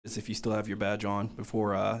if you still have your badge on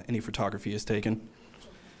before any photography is taken.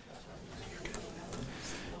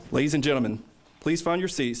 Ladies and gentlemen, please find your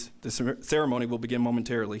seats. The ceremony will begin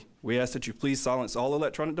momentarily. We ask that you please silence all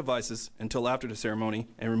electronic devices until after the ceremony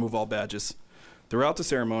and remove all badges. Throughout the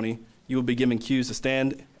ceremony, you will be given cues to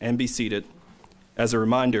stand and be seated. As a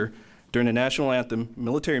reminder, during the national anthem,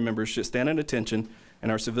 military members should stand at attention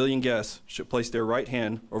and our civilian guests should place their right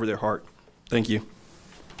hand over their heart. Thank you.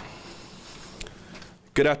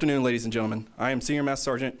 Good afternoon, ladies and gentlemen. I am Senior Master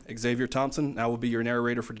Sergeant Xavier Thompson, and I will be your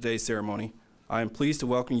narrator for today's ceremony. I am pleased to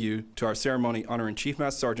welcome you to our ceremony honoring Chief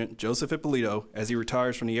Master Sergeant Joseph Ippolito as he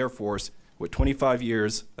retires from the Air Force with 25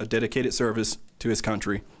 years of dedicated service to his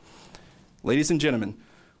country. Ladies and gentlemen,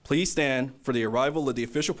 please stand for the arrival of the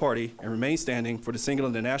official party and remain standing for the singing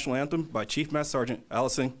of the national anthem by Chief Master Sergeant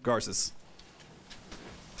Allison Garces.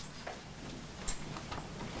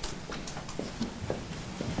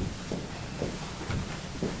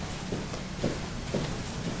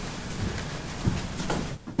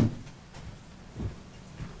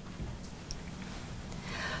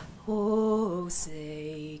 Oh,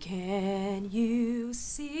 say, can you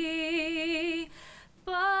see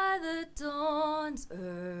by the dawn's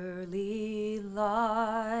early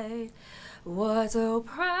light what so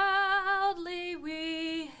proudly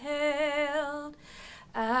we hailed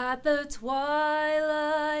at the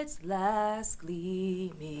twilight's last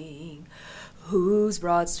gleaming, whose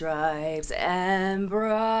broad stripes and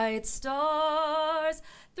bright stars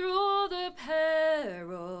through the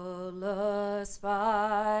perilous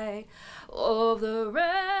fight of the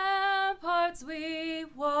ramparts we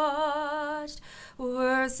watched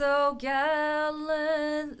were so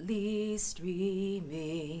gallantly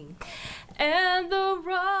streaming, and the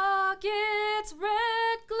rocket's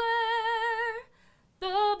red glare,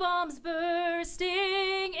 the bombs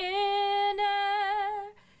bursting in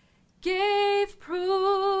air, gave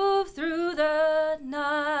proof through the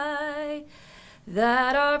night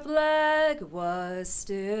that our flag was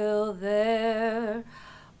still there.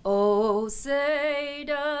 Oh, say,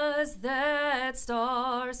 does that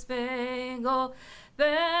star-spangled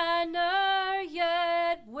banner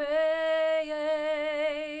yet wave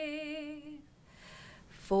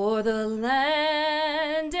for the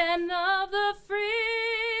land and of the free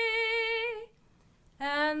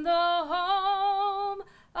and the home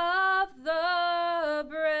of the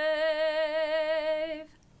brave?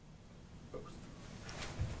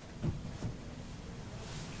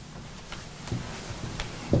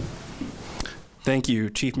 Thank you,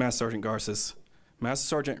 Chief Master Sergeant Garces. Master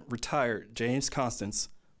Sergeant Retired James Constance,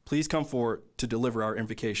 please come forward to deliver our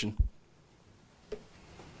invocation.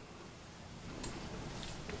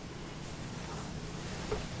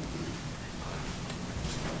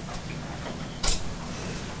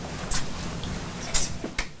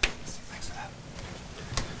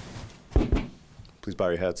 Please bow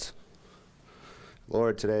your heads.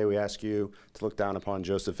 Lord, today we ask you to look down upon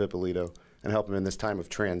Joseph Ippolito and help him in this time of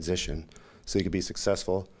transition so he can be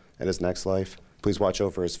successful in his next life. Please watch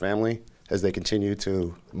over his family as they continue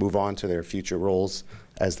to move on to their future roles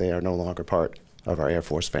as they are no longer part of our Air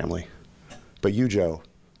Force family. But you, Joe,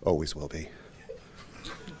 always will be.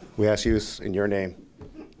 We ask you in your name,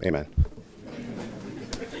 amen.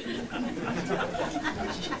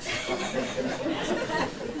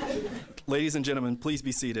 Ladies and gentlemen, please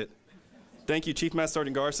be seated. Thank you, Chief Master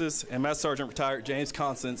Sergeant Garces and Master Sergeant Retired James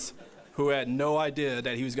Constance, who had no idea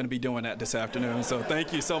that he was going to be doing that this afternoon. So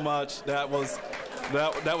thank you so much. That was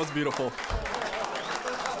beautiful.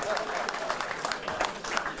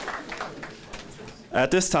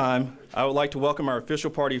 At this time, I would like to welcome our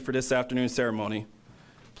official party for this afternoon's ceremony.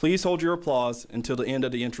 Please hold your applause until the end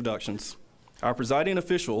of the introductions. Our presiding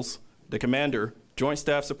officials, the Commander, Joint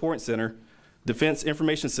Staff Support Center, Defense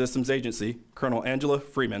Information Systems Agency, Colonel Angela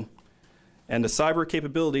Freeman, and the Cyber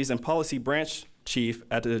Capabilities and Policy Branch Chief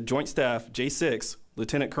at the Joint Staff J6,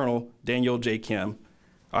 Lieutenant Colonel Daniel J. Kim.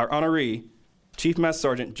 Our honoree, Chief Master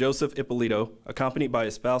Sergeant Joseph Ippolito, accompanied by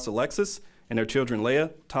his spouse Alexis and their children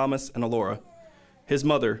Leah, Thomas, and Alora. His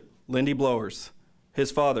mother, Lindy Blowers.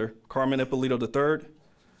 His father, Carmen Ippolito III.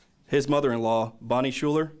 His mother-in-law, Bonnie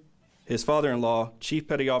Schuler. His father-in-law, Chief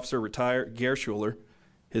Petty Officer Retired Gare Schuler.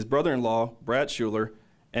 His brother-in-law, Brad Schuler,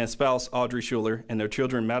 and spouse Audrey Schuler, and their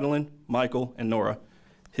children Madeline, Michael, and Nora.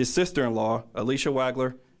 His sister-in-law, Alicia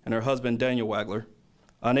Wagler, and her husband, Daniel Wagler.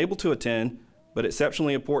 Unable to attend, but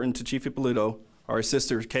exceptionally important to Chief Ippolito, are his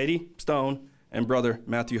sisters Katie Stone and brother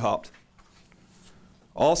Matthew Haupt.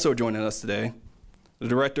 Also joining us today, the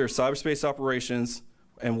Director of Cyberspace Operations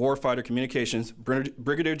and Warfighter Communications,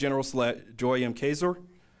 Brigadier General Select Joy M. Kaiser,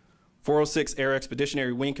 406 Air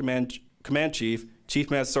Expeditionary Wing Command Chief, Chief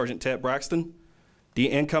Master Sergeant Ted Braxton, the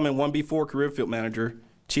incoming 1B4 Career Field Manager,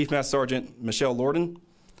 Chief Master Sergeant Michelle Lorden,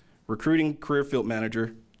 Recruiting Career Field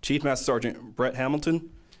Manager, Chief Master Sergeant Brett Hamilton,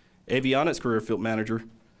 Avionics Career Field Manager,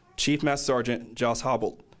 Chief Master Sergeant Joss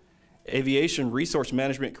Hobble, Aviation Resource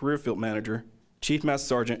Management Career Field Manager, Chief Master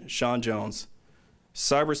Sergeant Sean Jones,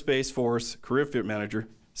 Cyberspace Force Career Field Manager,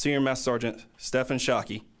 Senior Master Sergeant Stephen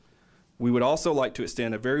Shockey. We would also like to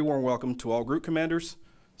extend a very warm welcome to all group commanders,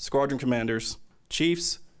 squadron commanders,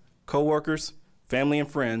 chiefs, co-workers, family and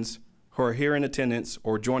friends who are here in attendance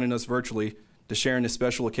or joining us virtually to share in this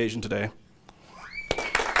special occasion today.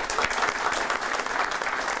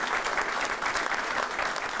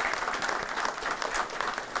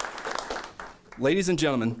 Ladies and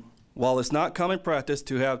gentlemen, while it's not common practice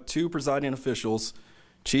to have two presiding officials,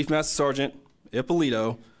 Chief Master Sergeant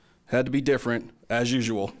Ippolito had to be different as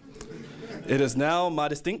usual. It is now my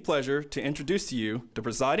distinct pleasure to introduce to you the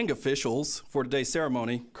presiding officials for today's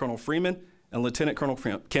ceremony, Colonel Freeman and Lieutenant Colonel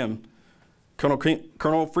Kim.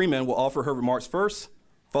 Colonel Freeman will offer her remarks first,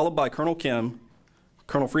 followed by Colonel Kim.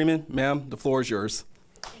 Colonel Freeman, ma'am, the floor is yours.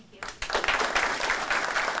 Thank you.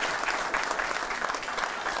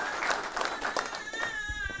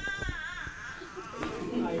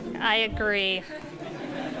 I agree.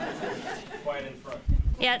 Quiet in front.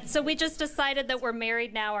 Yeah, so we just decided that we're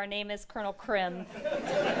married now. Our name is Colonel Krim,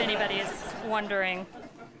 if anybody is wondering.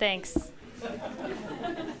 Thanks.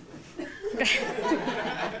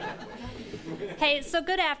 Hey, so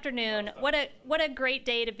good afternoon. What a great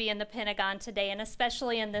day to be in the Pentagon today, and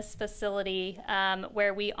especially in this facility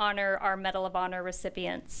where we honor our Medal of Honor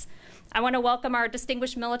recipients. I want to welcome our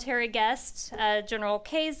distinguished military guest, General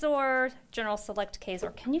Kazor, General Select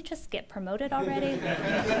Kazor. Can you just get promoted already?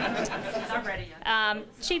 Not ready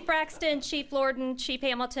yet. Chief Braxton, Chief Lorden, Chief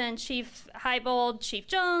Hamilton, Chief Heibold, Chief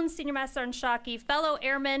Jones, Senior Master Sergeant Shockey, fellow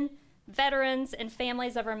airmen, veterans, and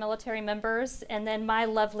families of our military members, and then my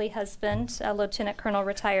lovely husband, Lieutenant Colonel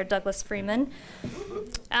retired Douglas Freeman.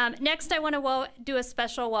 Next, I want to do a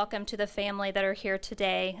special welcome to the family that are here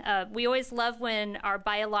today. We always love when our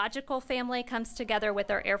biological family comes together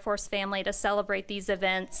with our Air Force family to celebrate these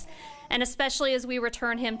events, and especially as we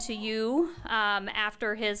return him to you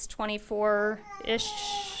after his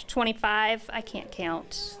 24-ish, 25, I can't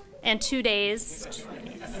count, and 2 days.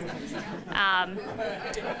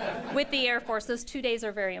 With the Air Force, those 2 days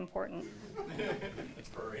are very important.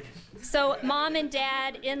 So mom and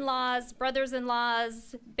dad, in-laws,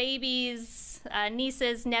 brothers-in-laws, babies,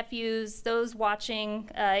 nieces, nephews, those watching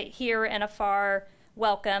here and afar,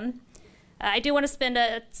 welcome. I do want to spend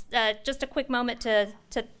just a quick moment to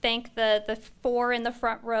thank the four in the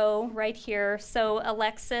front row right here. So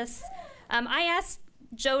Alexis, I asked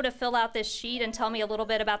Joe to fill out this sheet and tell me a little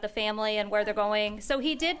bit about the family and where they're going. So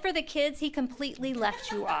he did for the kids. He completely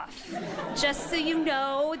left you off. Just so you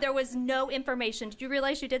know, there was no information. Did you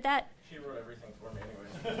realize you did that? She wrote everything for me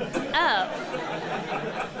anyway. Oh.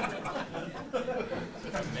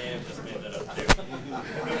 I may have just made that up too.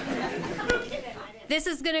 This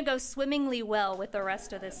is going to go swimmingly well with the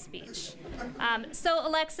rest of this speech. So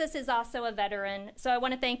Alexis is also a veteran, so I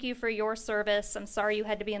want to thank you for your service. I'm sorry you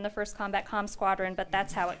had to be in the 1st Combat Comm Squadron, but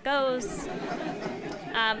that's how it goes.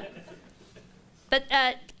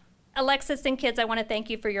 Alexis and kids, I want to thank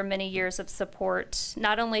you for your many years of support,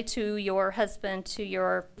 not only to your husband, to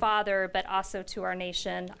your father, but also to our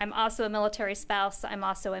nation. I'm also a military spouse. I'm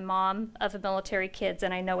also a mom of military kids,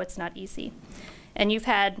 and I know it's not easy. And you've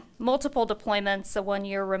had multiple deployments, a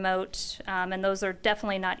 1-year remote, and those are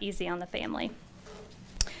definitely not easy on the family.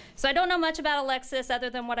 So I don't know much about Alexis other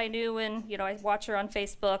than what I knew, and I watch her on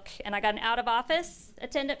Facebook, and I got an out-of-office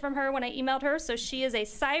attendant from her when I emailed her. So she is a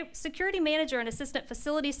security manager and assistant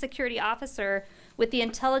facility security officer with the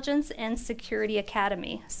Intelligence and Security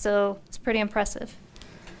Academy. So it's pretty impressive.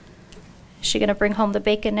 Is she going to bring home the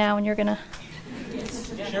bacon now, and you're going to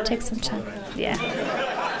take some time? Yeah.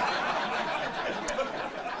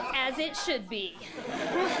 As it should be.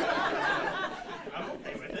 I'm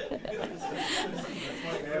okay with it.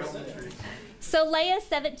 So Leia's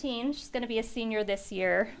 17. She's going to be a senior this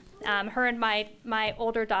year. Her and my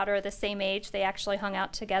older daughter are the same age. They actually hung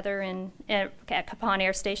out together at Capon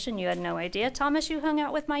Air Station. You had no idea. Thomas, you hung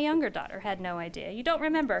out with my younger daughter. Had no idea. You don't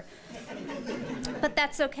remember. But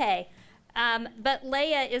that's okay. But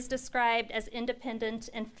Leia is described as independent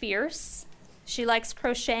and fierce. She likes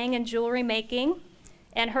crocheting and jewelry making.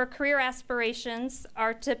 And her career aspirations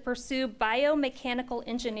are to pursue biomechanical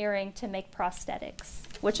engineering to make prosthetics,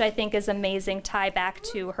 which I think is amazing tie back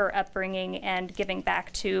to her upbringing and giving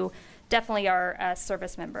back to definitely our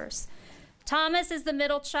service members. Thomas is the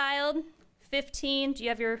middle child, 15. Do you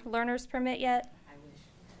have your learner's permit yet? I wish.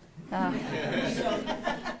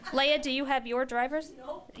 Leia, do you have your driver's?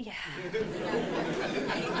 No. Yeah.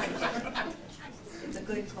 It's a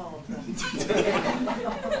good call.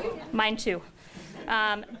 Mine too.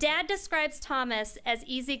 Dad describes Thomas as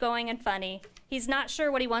easygoing and funny. He's not sure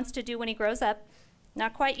what he wants to do when he grows up.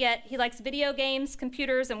 Not quite yet. He likes video games,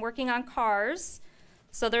 computers, and working on cars.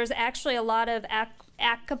 So there's actually a lot of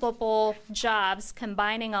applicable jobs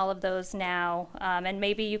combining all of those now. And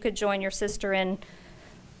maybe you could join your sister in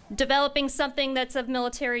developing something that's of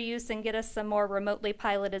military use and get us some more remotely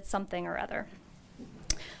piloted something or other.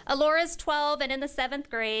 Alora's 12 and in the 7th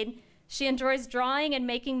grade. She enjoys drawing and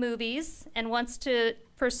making movies and wants to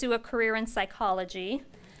pursue a career in psychology.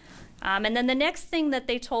 And then the next thing that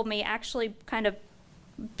they told me actually kind of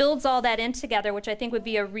builds all that in together, which I think would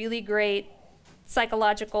be a really great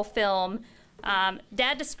psychological film.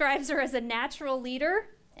 Dad describes her as a natural leader,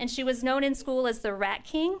 and she was known in school as the Rat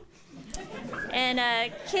King.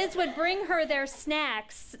 And kids would bring her their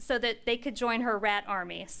snacks so that they could join her rat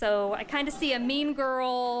army. So I kind of see a Mean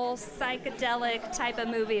Girl, psychedelic type of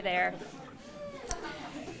movie there.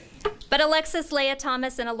 But Alexis, Leia,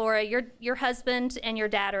 Thomas, and Alora, your husband and your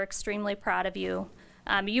dad are extremely proud of you.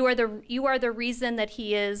 You are the reason that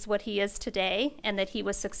he is what he is today and that he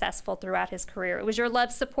was successful throughout his career. It was your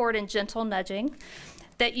love, support, and gentle nudging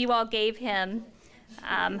that you all gave him.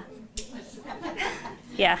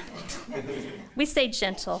 Yeah, we say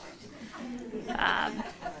gentle.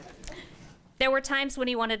 There were times when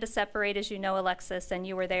he wanted to separate, as you know, Alexis, and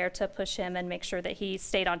you were there to push him and make sure that he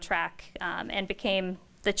stayed on track and became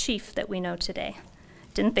the chief that we know today.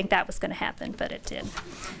 Didn't think that was going to happen, but it did.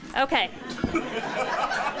 Okay.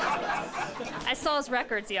 I saw his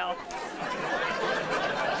records, y'all.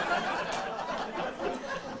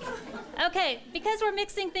 Okay, because we're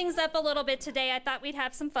mixing things up a little bit today, I thought we'd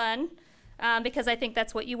have some fun because I think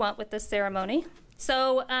that's what you want with this ceremony.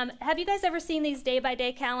 So have you guys ever seen these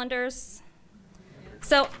day-by-day calendars?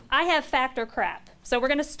 So I have fact or crap. So we're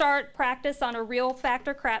going to start practice on a real fact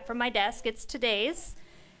or crap from my desk. It's today's.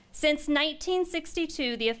 Since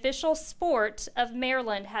 1962, the official sport of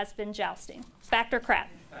Maryland has been jousting. Fact or crap?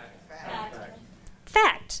 Fact.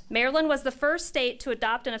 Fact. Maryland was the first state to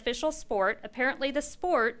adopt an official sport. Apparently the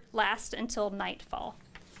sport lasts until nightfall.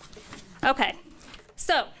 Okay,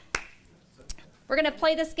 so we're going to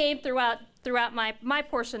play this game throughout my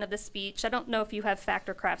portion of the speech. I don't know if you have fact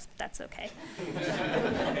or craps, but that's okay.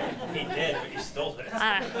 He did, but you stole it.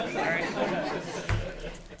 Sorry.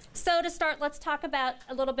 So to start, let's talk about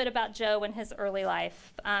a little bit about Joe and his early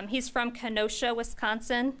life. He's from Kenosha,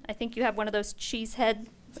 Wisconsin. I think you have one of those cheesehead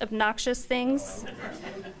obnoxious things.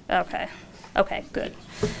 Okay, good.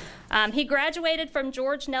 He graduated from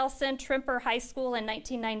George Nelson Trimper High School in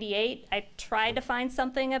 1998. I tried to find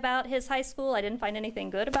something about his high school. I didn't find anything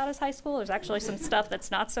good about his high school. There's actually some stuff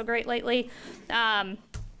that's not so great lately. So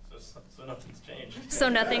nothing's changed. So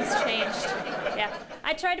nothing's changed. Yeah.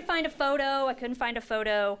 I tried to find a photo. I couldn't find a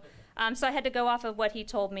photo. So I had to go off of what he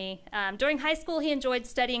told me. During high school, he enjoyed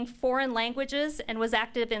studying foreign languages and was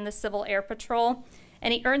active in the Civil Air Patrol.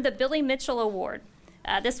 And he earned the Billy Mitchell Award.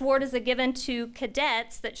 This award is given to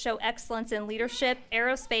cadets that show excellence in leadership,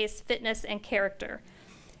 aerospace, fitness, and character.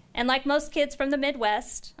 And like most kids from the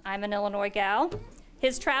Midwest, I'm an Illinois gal.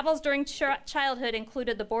 His travels during childhood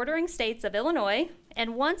included the bordering states of Illinois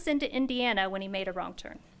and once into Indiana when he made a wrong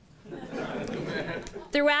turn.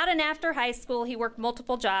 Throughout and after high school, he worked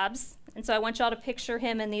multiple jobs. And so I want y'all to picture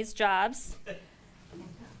him in these jobs.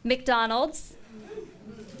 McDonald's.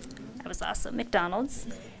 That was awesome. McDonald's.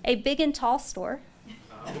 A big and tall store.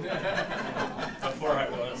 Before I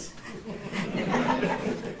was.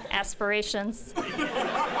 Aspirations.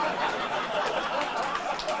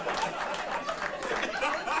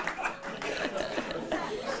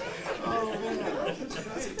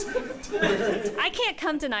 I can't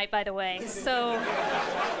come tonight, by the way, so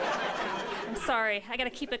I'm sorry. I got to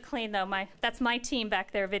keep it clean, though. That's my team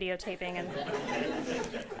back there videotaping.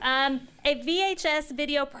 And a VHS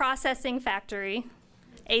video processing factory,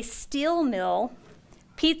 a steel mill,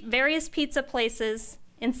 various pizza places,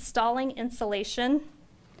 installing insulation,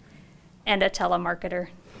 and a telemarketer.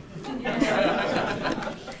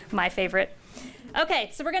 My favorite. Okay,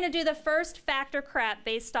 so we're going to do the first fact or crap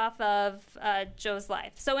based off of Joe's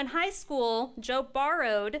life. So in high school, Joe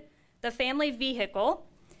borrowed the family vehicle.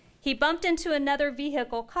 He bumped into another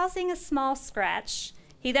vehicle, causing a small scratch.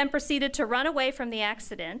 He then proceeded to run away from the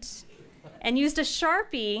accident and used a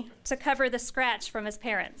Sharpie to cover the scratch from his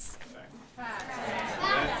parents.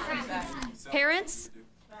 Parents?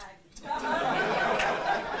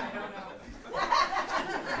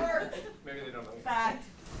 Maybe they don't know. Fact.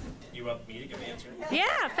 You want me to give the answer?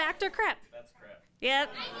 Yeah, fact or crap? That's crap.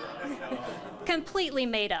 Yep. Completely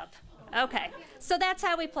made up. Okay. So that's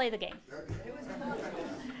how we play the game.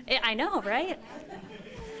 I know, right?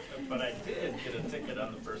 But I did get a ticket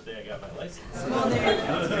on the first day I got my license. Well,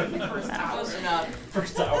 there.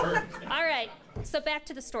 First hour. All right. So back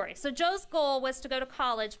to the story. So Joe's goal was to go to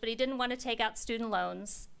college, but he didn't want to take out student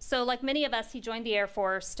loans. So like many of us, he joined the Air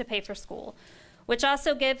Force to pay for school, which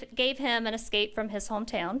also gave him an escape from his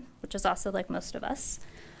hometown, which is also like most of us.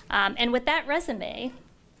 And with that resume,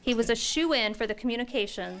 he was a shoo-in for the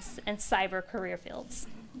communications and cyber career fields.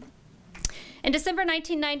 In December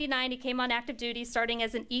 1999, he came on active duty starting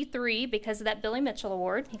as an E3 because of that Billy Mitchell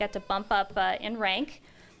Award. He got to bump up in rank.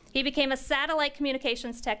 He became a satellite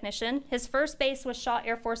communications technician. His first base was Shaw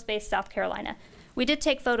Air Force Base, South Carolina. We did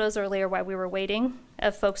take photos earlier while we were waiting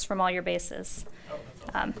of folks from all your bases.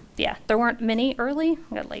 Yeah, there weren't many early,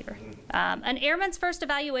 we got later. An airman's first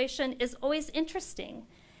evaluation is always interesting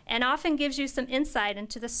and often gives you some insight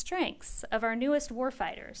into the strengths of our newest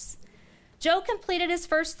warfighters. Joe completed his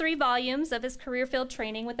first 3 volumes of his career field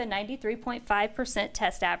training with a 93.5%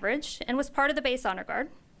 test average and was part of the base honor guard,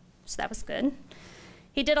 so that was good.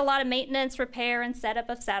 He did a lot of maintenance, repair, and setup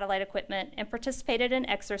of satellite equipment and participated in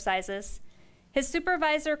exercises. His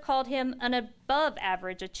supervisor called him an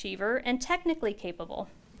above-average achiever and technically capable,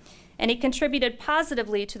 and he contributed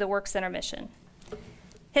positively to the Work Center mission.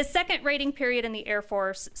 His second rating period in the Air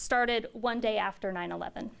Force started one day after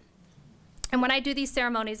 9/11. And when I do these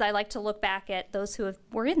ceremonies, I like to look back at those who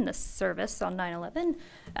were in the service on 9/11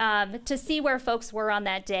 to see where folks were on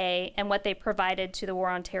that day and what they provided to the war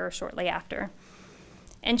on terror shortly after.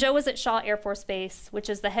 And Joe was at Shaw Air Force Base, which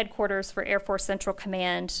is the headquarters for Air Force Central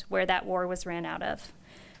Command, where that war was ran out of.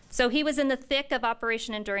 So he was in the thick of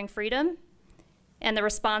Operation Enduring Freedom and the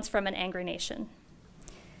response from an angry nation.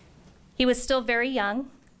 He was still very young,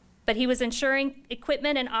 but he was ensuring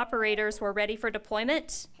equipment and operators were ready for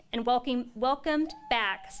deployment and welcomed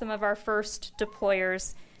back some of our first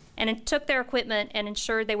deployers and took their equipment and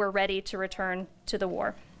ensured they were ready to return to the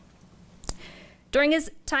war. During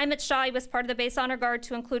his time at Shaw, he was part of the Base Honor Guard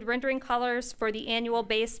to include rendering colors for the annual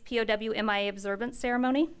Base POW MIA observance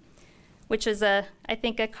ceremony, which is, I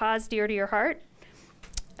think, a cause dear to your heart.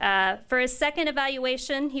 For his second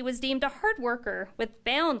evaluation, he was deemed a hard worker with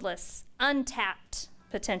boundless, untapped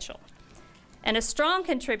potential and a strong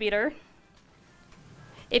contributor.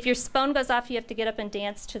 If your phone goes off, you have to get up and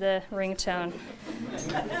dance to the ringtone.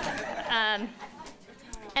 And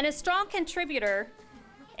a strong contributor,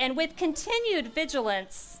 and with continued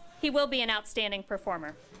vigilance, he will be an outstanding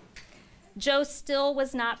performer. Joe still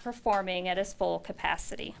was not performing at his full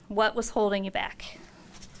capacity. What was holding you back?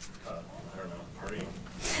 I don't know, partying.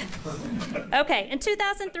 Okay, in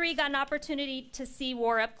 2003, he got an opportunity to see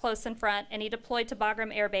war up close and front, and he deployed to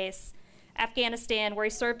Bagram Air Base, Afghanistan, where he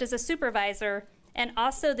served as a supervisor and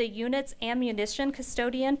also the unit's ammunition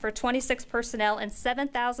custodian for 26 personnel and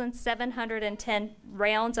 7,710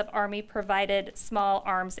 rounds of Army-provided small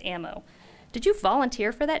arms ammo. Did you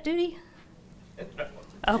volunteer for that duty?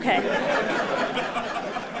 Okay.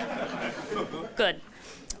 Good.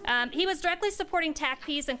 He was directly supporting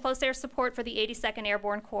TACPs and close air support for the 82nd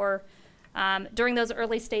Airborne Corps during those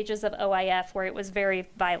early stages of OIF where it was very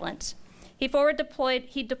violent. He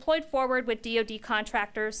deployed forward with DoD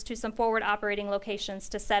contractors to some forward operating locations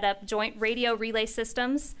to set up joint radio relay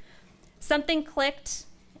systems. Something clicked,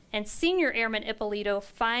 and Senior Airman Ippolito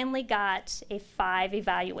finally got a 5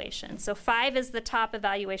 evaluation. So 5 is the top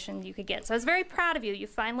evaluation you could get. So I was very proud of you. You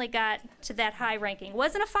finally got to that high ranking. It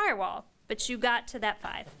wasn't a firewall, but you got to that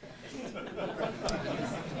 5.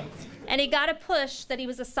 And he got a push that he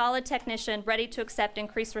was a solid technician, ready to accept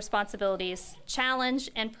increased responsibilities, challenge,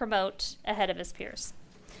 and promote ahead of his peers.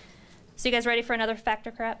 So you guys ready for another fact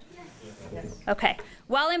or crap? Yes. Okay.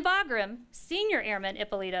 While in Bagram, Senior Airman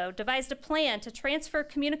Ippolito devised a plan to transfer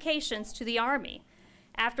communications to the Army.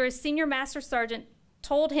 After his Senior Master Sergeant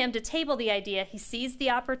told him to table the idea, he seized the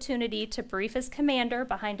opportunity to brief his commander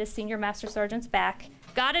behind his Senior Master Sergeant's back,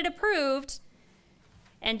 got it approved,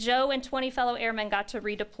 and Joe and 20 fellow airmen got to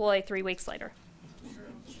redeploy 3 weeks later.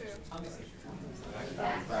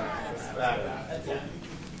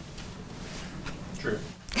 True.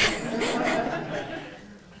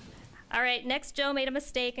 All right, next Joe made a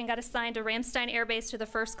mistake and got assigned to Ramstein Air Base to the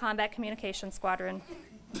 1st Combat Communications Squadron.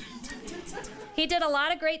 He did a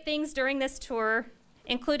lot of great things during this tour,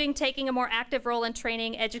 including taking a more active role in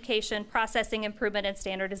training, education, processing improvement, and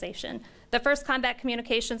standardization. The 1st Combat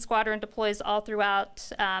Communications Squadron deploys all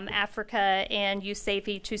throughout Africa and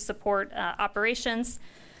USAFE to support operations.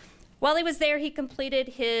 While he was there, he completed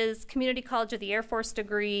his Community College of the Air Force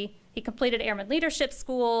degree, he completed Airman Leadership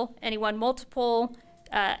School, and he won multiple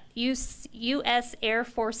U.S. Air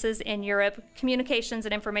Forces in Europe Communications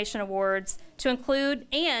and Information Awards to include,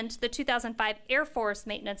 and the 2005 Air Force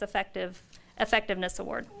Maintenance Effectiveness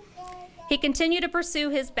Award. He continued to pursue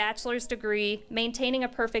his bachelor's degree, maintaining a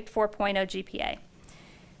perfect 4.0 GPA.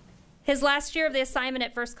 His last year of the assignment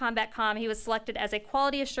at 1st Combat Com, he was selected as a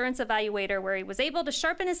quality assurance evaluator, where he was able to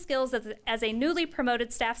sharpen his skills as a newly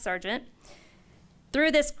promoted staff sergeant.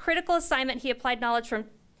 Through this critical assignment, he applied knowledge from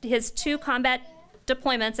his 2 combat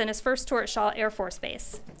deployments and his first tour at Shaw Air Force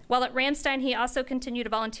Base. While at Ramstein, he also continued to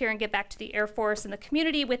volunteer and give back to the Air Force and the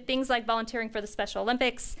community with things like volunteering for the Special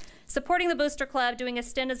Olympics, supporting the Booster Club, doing a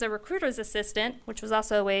stint as a recruiter's assistant, which was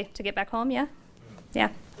also a way to get back home, yeah? Yeah.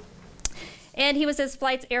 And he was his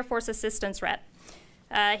flight's Air Force assistance rep.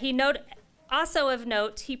 Also of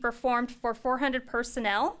note, he performed for 400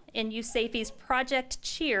 personnel in USAFE's Project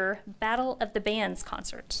Cheer Battle of the Bands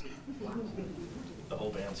concert. The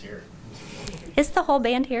whole band's here. Is the whole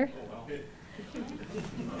band here?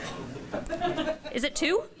 Is it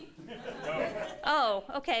 2? No. Oh,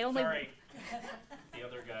 okay. Only. Sorry. The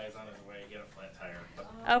other guy's on his way to get a flat tire.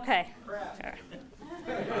 Okay.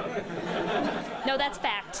 No, that's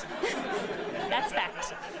fact. That's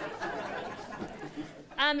fact.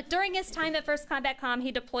 During his time at 1st Combat Com,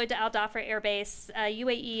 he deployed to Al Dhafra Air Base,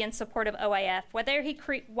 UAE, in support of OIF.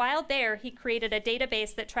 While there, he created a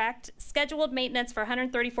database that tracked scheduled maintenance for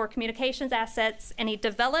 134 communications assets, and he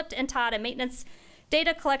developed and taught a maintenance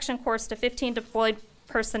data collection course to 15 deployed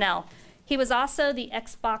personnel. He was also the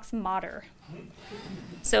Xbox modder.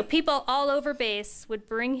 So people all over base would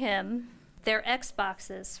bring him their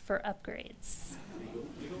Xboxes for upgrades.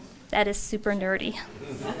 That is super nerdy.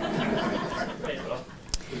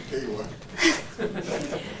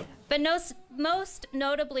 But most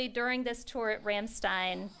notably during this tour at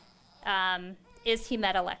Ramstein is he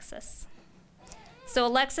met Alexis. So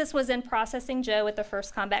Alexis was in processing Joe at the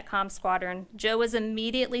 1st Combat Com Squadron. Joe was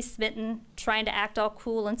immediately smitten, trying to act all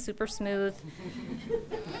cool and super smooth.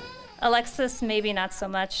 Alexis, maybe not so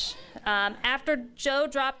much. After Joe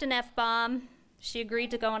dropped an F-bomb, she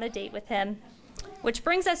agreed to go on a date with him, which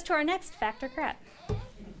brings us to our next factor crap.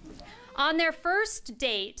 On their first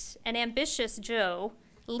date, an ambitious Joe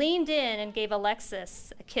leaned in and gave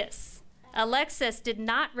Alexis a kiss. Alexis did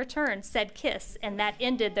not return said kiss, and that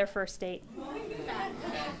ended their first date.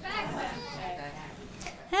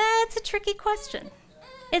 It's a tricky question.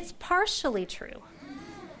 It's partially true.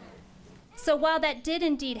 So while that did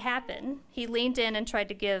indeed happen, he leaned in and tried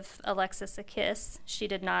to give Alexis a kiss. She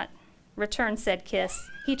did not return said kiss.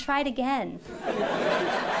 He tried again.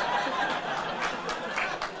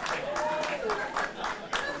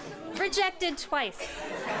 Rejected twice.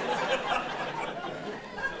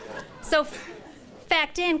 So,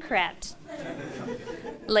 fact and craft.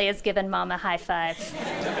 Leia's given Mom a high five.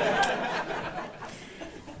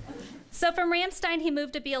 So from Ramstein, he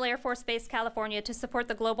moved to Beale Air Force Base, California, to support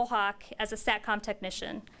the Global Hawk as a SATCOM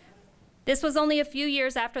technician. This was only a few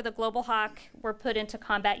years after the Global Hawk were put into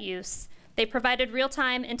combat use. They provided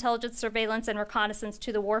real-time intelligence surveillance and reconnaissance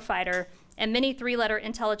to the warfighter and many 3-letter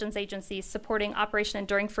intelligence agencies supporting Operation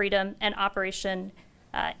Enduring Freedom and Operation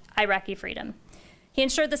Iraqi Freedom. He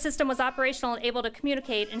ensured the system was operational and able to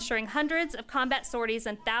communicate, ensuring hundreds of combat sorties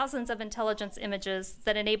and thousands of intelligence images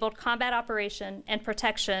that enabled combat operation and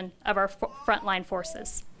protection of our frontline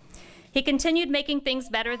forces. He continued making things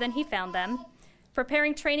better than he found them,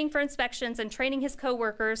 preparing training for inspections and training his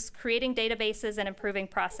coworkers, creating databases and improving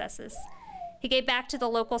processes. He gave back to the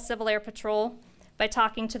local Civil Air Patrol by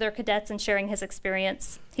talking to their cadets and sharing his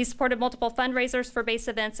experience. He supported multiple fundraisers for base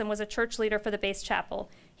events and was a church leader for the base chapel.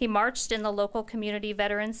 He marched in the local community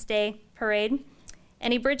Veterans Day parade,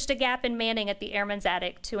 and he bridged a gap in manning at the Airman's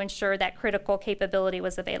Attic to ensure that critical capability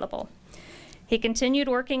was available. He continued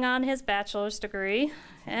working on his bachelor's degree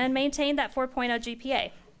and maintained that 4.0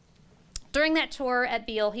 GPA. During that tour at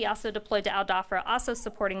Beale, he also deployed to Al Dhafra, also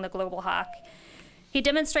supporting the Global Hawk. He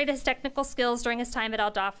demonstrated his technical skills during his time at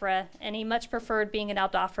Al Dhafra, and he much preferred being at Al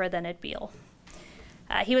Dhafra than at Beale.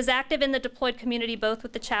 He was active in the deployed community both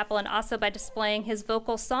with the chapel and also by displaying his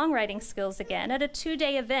vocal songwriting skills again at a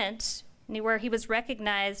 2-day event where he was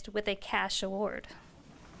recognized with a cash award.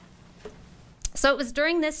 So it was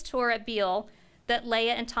during this tour at Beale that Leia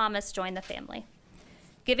and Thomas joined the family,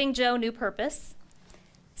 giving Joe new purpose.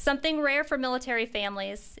 Something rare for military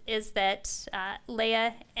families is that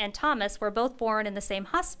Leia and Thomas were both born in the same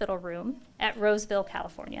hospital room at Roseville,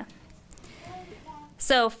 California.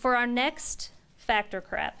 So for our next factor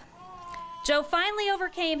crap, Joe finally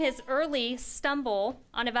overcame his early stumble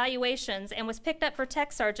on evaluations and was picked up for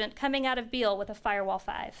tech sergeant coming out of Beale with a Firewall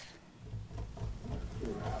 5.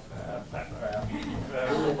 In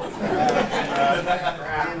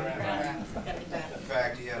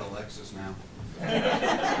fact, he had a Lexus now.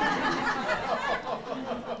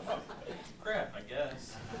 Crap, I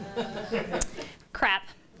guess. Crap.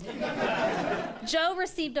 Joe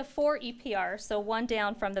received a 4 EPR, so 1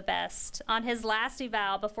 down from the best, on his last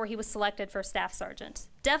eval before he was selected for staff sergeant.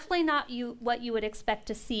 Definitely not what you would expect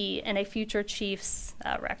to see in a future chief's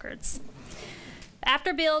records.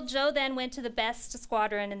 After Bill, Joe then went to the best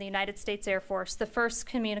squadron in the United States Air Force, the 1st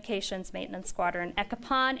Communications Maintenance Squadron at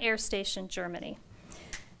Kapan Air Station, Germany.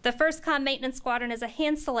 The 1st Com Maintenance Squadron is a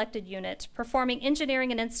hand-selected unit performing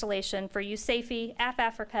engineering and installation for USAFE,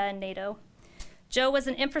 AF-Africa, and NATO. Joe was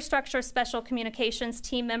an infrastructure special communications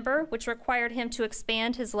team member, which required him to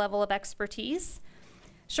expand his level of expertise.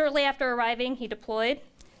 Shortly after arriving, he deployed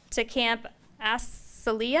to Camp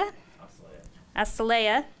Asalea,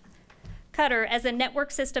 Qatar, as a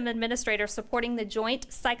network system administrator supporting the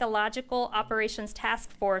Joint Psychological Operations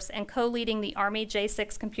Task Force and co-leading the Army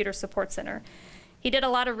J6 Computer Support Center. He did a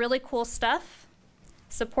lot of really cool stuff,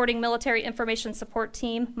 supporting military information support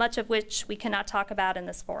team, much of which we cannot talk about in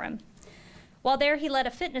this forum. While there, he led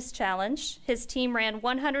a fitness challenge. His team ran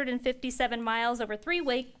 157 miles over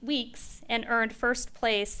 3 weeks and earned 1st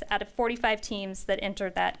place out of 45 teams that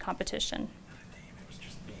entered that competition. It was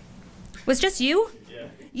just me. Was just you? Yeah.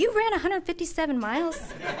 You ran 157 miles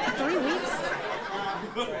in 3 weeks?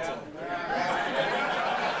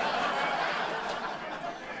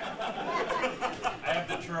 I have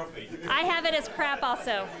the trophy. I have it as crap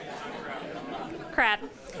also. Crap.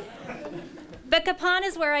 But Kapan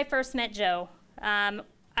is where I first met Joe.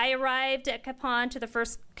 I arrived at Kapan to the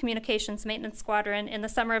 1st Communications Maintenance Squadron in the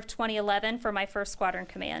summer of 2011 for my 1st squadron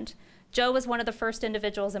command. Joe was one of the first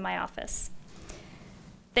individuals in my office.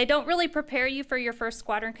 They don't really prepare you for your 1st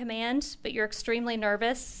squadron command, but you're extremely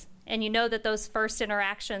nervous, and you know that those first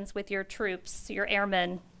interactions with your troops, your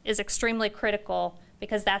airmen, is extremely critical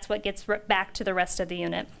because that's what gets back to the rest of the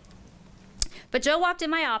unit. But Joe walked in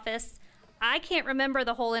my office. I can't remember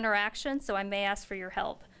the whole interaction, so I may ask for your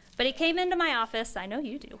help. But he came into my office, I know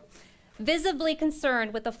you do, visibly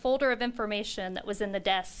concerned with the folder of information that was in the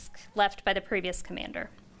desk left by the previous commander.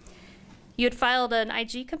 You had filed an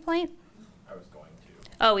IG complaint? I was going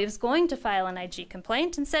to. Oh, he was going to file an IG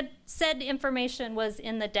complaint and said information was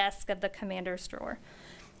in the desk of the commander's drawer.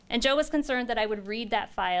 And Joe was concerned that I would read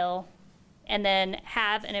that file and then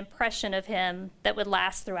have an impression of him that would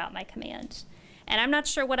last throughout my command. And I'm not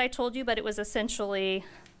sure what I told you, but it was essentially,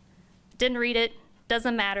 didn't read it,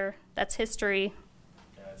 doesn't matter, that's history.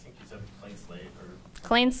 Yeah, I think you said clean slate or...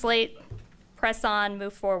 Clean slate, press on,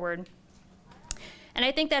 move forward. And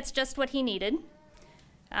I think that's just what he needed.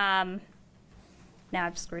 Now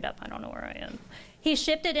I've screwed up, I don't know where I am. He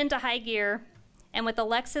shifted into high gear, and with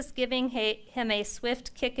Alexis giving him a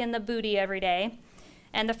swift kick in the booty every day,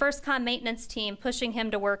 and the 1st Com maintenance team pushing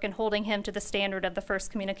him to work and holding him to the standard of the 1st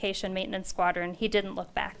Communication Maintenance Squadron, he didn't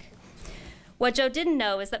look back. What Joe didn't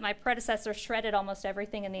know is that my predecessor shredded almost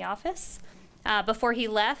everything in the office before he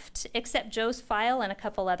left, except Joe's file and a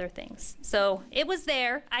couple other things. So it was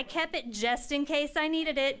there. I kept it just in case I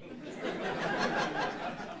needed it. I'm just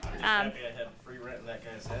happy I had free rent in that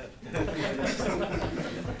guy's head.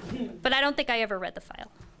 But I don't think I ever read the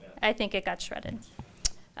file. Yeah. I think it got shredded.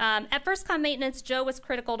 At 1st Com Maintenance, Joe was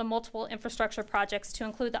critical to multiple infrastructure projects to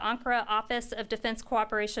include the Ankara Office of Defense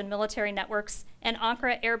Cooperation Military Networks and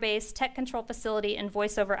Ankara Air Base Tech Control Facility and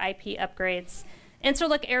Voice over IP upgrades,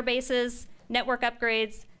 Incirlik Air Bases, network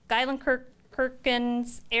upgrades,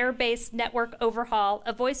 Geilenkirchen's Air Base network overhaul,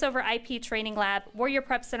 a Voice over IP training lab, Warrior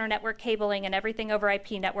Prep Center network cabling and everything over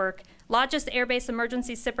IP network, Logis Air Base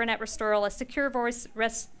emergency SIPRNet restoral, a secure voice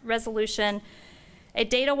resolution, a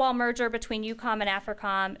data wall merger between EUCOM and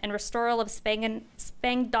AFRICOM, and restoral of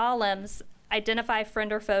Spangdalem's identify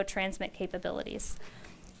friend or foe transmit capabilities.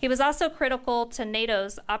 He was also critical to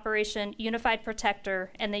NATO's Operation Unified Protector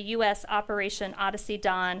and the U.S. Operation Odyssey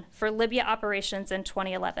Dawn for Libya operations in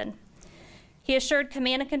 2011. He assured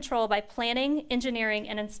command and control by planning, engineering,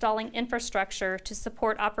 and installing infrastructure to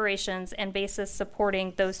support operations and bases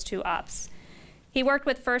supporting those 2 ops. He worked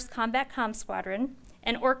with 1st Combat Comm Squadron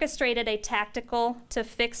and orchestrated a tactical to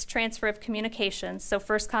fixed transfer of communications, so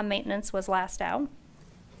 1st Com Maintenance was last out.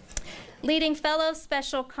 Leading fellow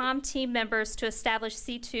Special Comm team members to establish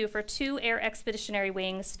C2 for 2 air expeditionary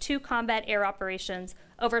wings, 2 combat air operations,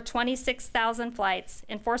 over 26,000 flights,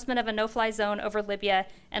 enforcement of a no-fly zone over Libya,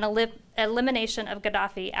 and elimination of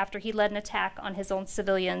Gaddafi after he led an attack on his own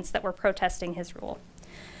civilians that were protesting his rule.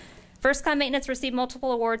 1st Com Maintenance received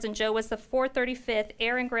multiple awards, and Joe was the 435th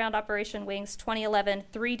Air and Ground Operation Wings 2011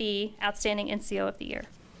 3D Outstanding NCO of the Year.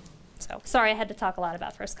 So sorry I had to talk a lot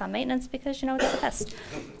about first com maintenance because, it's the best.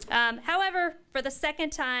 However, for the second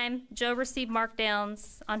time, Joe received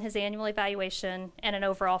markdowns on his annual evaluation and an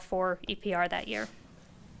overall 4 EPR that year.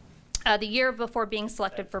 The year before being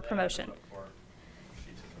selected for promotion.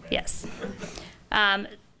 Yes.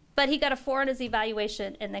 But he got a 4 on his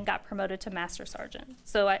evaluation and then got promoted to Master Sergeant.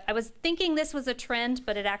 So I was thinking this was a trend,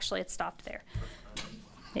 but it actually had stopped there.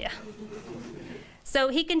 Yeah. So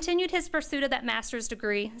he continued his pursuit of that master's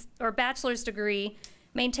degree, or bachelor's degree,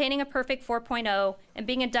 maintaining a perfect 4.0 and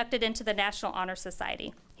being inducted into the National Honor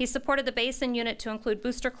Society. He supported the base and unit to include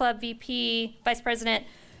Booster Club, VP, Vice President,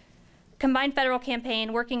 Combined Federal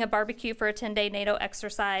Campaign, working a barbecue for a 10-day NATO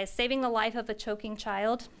exercise, saving the life of a choking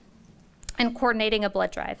child, and coordinating a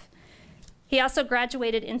blood drive. He also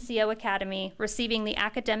graduated NCO Academy, receiving the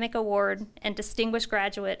Academic Award and Distinguished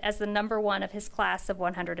Graduate as the #1 of his class of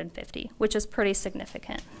 150, which is pretty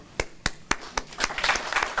significant.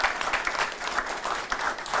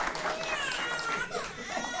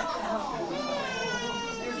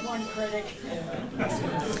 There's one critic.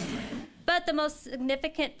 But the most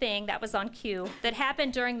significant thing that was on cue that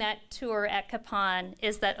happened during that tour at Capon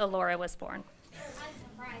is that Alora was born.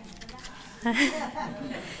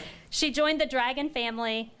 She joined the Dragon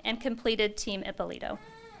family and completed Team Ippolito.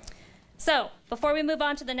 So, before we move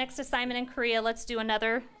on to the next assignment in Korea, let's do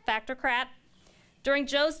another fact or crap. During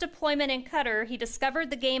Joe's deployment in Qatar, he discovered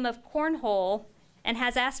the game of cornhole and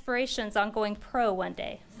has aspirations on going pro one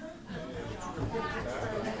day.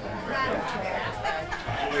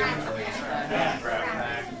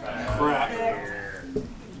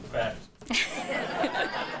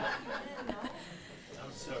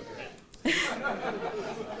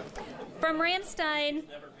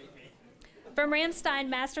 From Ramstein,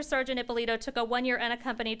 Master Sergeant Ippolito took a 1-year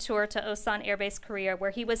unaccompanied tour to Osan Air Base, Korea,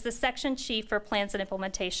 where he was the section chief for plans and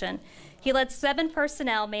implementation. He led 7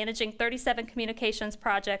 personnel managing 37 communications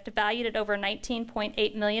projects valued at over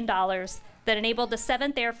 $19.8 million that enabled the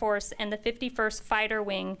 7th Air Force and the 51st Fighter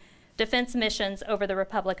Wing defense missions over the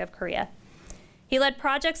Republic of Korea. He led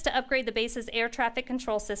projects to upgrade the base's air traffic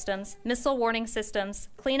control systems, missile warning systems,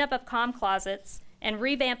 cleanup of comm closets, and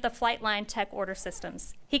revamp the flight line tech order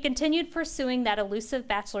systems. He continued pursuing that elusive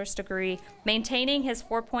bachelor's degree, maintaining his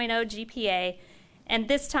 4.0 GPA, and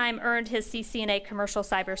this time earned his CCNA commercial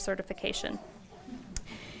cyber certification.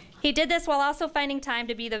 He did this while also finding time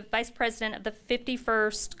to be the vice president of the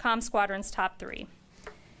 51st Comm Squadron's top 3.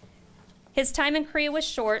 His time in Korea was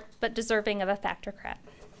short, but deserving of a fact or crap.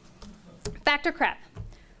 Fact or crap.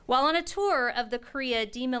 While on a tour of the Korea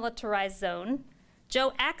demilitarized zone,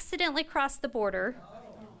 Joe accidentally crossed the border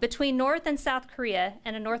between North and South Korea,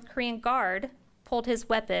 and a North Korean guard pulled his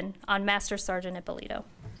weapon on Master Sergeant Ippolito.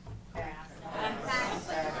 Crap.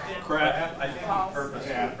 I think he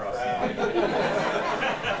purposely crossed the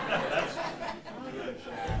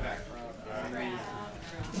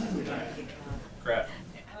crap.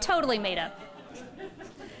 Totally made up.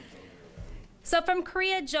 So from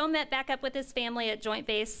Korea, Joe met back up with his family at Joint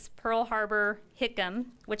Base Pearl Harbor, Hickam,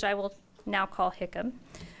 which I will now call Hickam,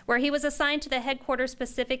 where he was assigned to the Headquarters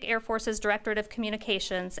Pacific Air Force's Directorate of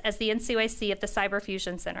Communications as the NCOIC of the Cyber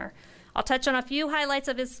Fusion Center. I'll touch on a few highlights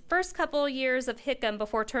of his first couple years of Hickam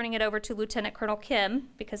before turning it over to Lieutenant Colonel Kim,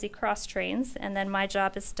 because he cross-trains, and then my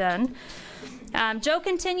job is done. Joe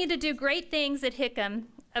continued to do great things at Hickam,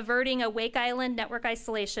 averting a Wake Island network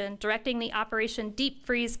isolation, directing the Operation Deep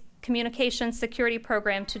Freeze Communications Security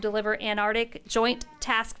Program to deliver Antarctic Joint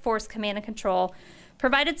Task Force Command and Control,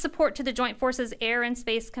 provided support to the Joint Forces Air and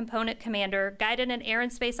Space Component Commander, guided an Air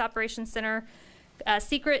and Space Operations Center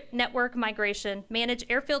secret network migration, managed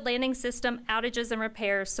airfield landing system outages and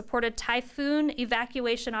repairs, supported typhoon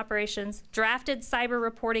evacuation operations, drafted cyber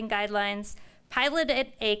reporting guidelines,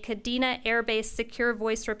 piloted a Kadena Air Base secure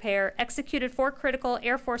voice repair, executed 4 critical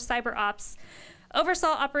Air Force cyber ops,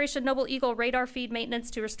 oversaw Operation Noble Eagle radar feed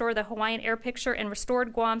maintenance to restore the Hawaiian air picture, and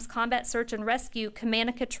restored Guam's combat search and rescue command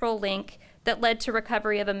and control link that led to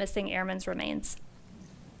recovery of a missing airman's remains.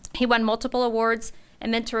 He won multiple awards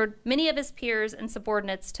and mentored many of his peers and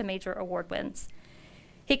subordinates to major award wins.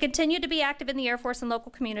 He continued to be active in the Air Force and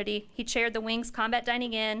local community. He chaired the Wing's Combat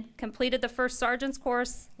Dining In, completed the first sergeant's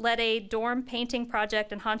course, led a dorm painting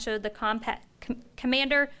project, and honchoed the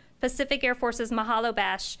Commander Pacific Air Force's Mahalo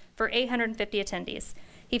Bash for 850 attendees.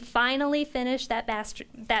 He finally finished that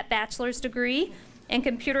bachelor's degree in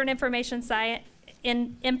computer and information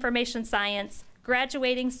science,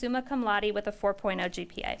 graduating summa cum laude with a 4.0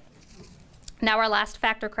 GPA. Now our last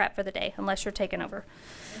fact or crap for the day, unless you're taking over.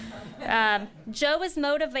 Joe was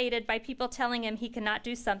motivated by people telling him he cannot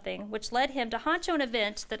do something, which led him to honcho an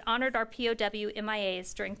event that honored our POW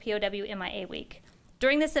MIAs during POW MIA week.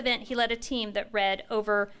 During this event, he led a team that read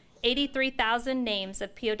over 83,000 names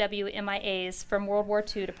of POW MIAs from World War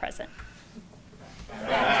II to present.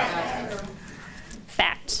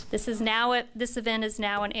 Fact. This event is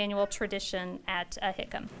now an annual tradition at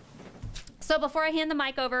Hickam. So before I hand the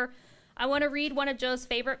mic over, I want to read one of Joe's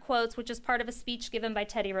favorite quotes, which is part of a speech given by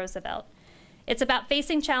Teddy Roosevelt. It's about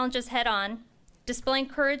facing challenges head on, displaying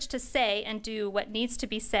courage to say and do what needs to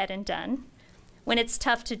be said and done when it's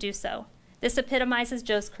tough to do so. This epitomizes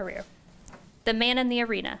Joe's career. The Man in the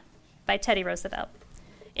Arena by Teddy Roosevelt.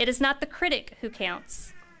 It is not the critic who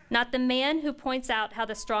counts, not the man who points out how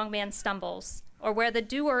the strong man stumbles or where the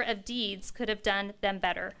doer of deeds could have done them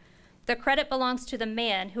better. The credit belongs to the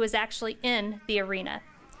man who is actually in the arena,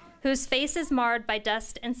 whose face is marred by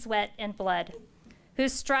dust and sweat and blood, who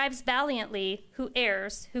strives valiantly, who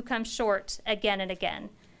errs, who comes short again and again,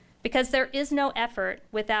 because there is no effort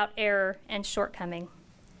without error and shortcoming.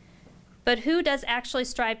 But who does actually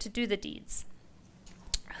strive to do the deeds?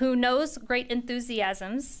 Who knows great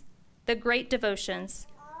enthusiasms, the great devotions,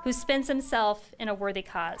 who spends himself in a worthy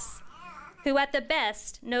cause, who at the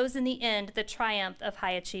best knows in the end the triumph of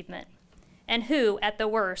high achievement, and who, at the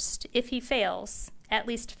worst, if he fails, at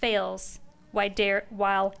least fails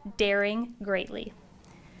while daring greatly,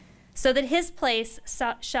 so that his place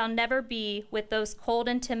shall never be with those cold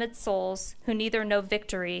and timid souls who neither know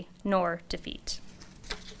victory nor defeat.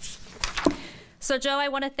 So, Joe, I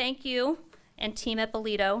want to thank you and Team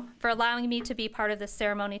Ippolito for allowing me to be part of this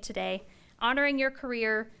ceremony today, honoring your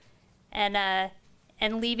career and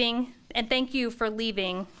thank you for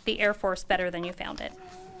leaving the Air Force better than you found it.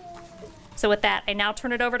 So with that, I now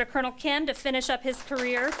turn it over to Colonel Kim to finish up his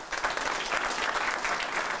career.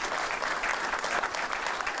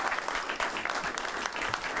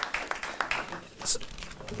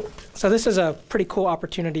 So this is a pretty cool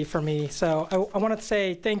opportunity for me. So I want to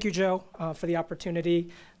say thank you, Joe, for the opportunity.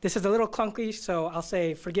 This is a little clunky, so I'll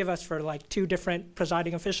say forgive us for like 2 different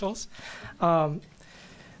presiding officials. Joe,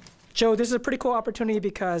 this is a pretty cool opportunity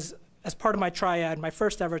because as part of my triad, my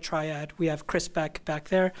first ever triad, we have Chris Beck back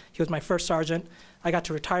there. He was my first sergeant. I got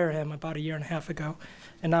to retire him about 1.5 years ago,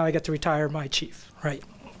 and now I get to retire my chief, right?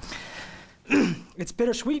 It's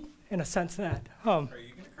bittersweet in a sense that, Are you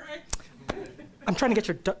gonna cry? I'm trying to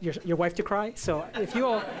get your wife to cry, so if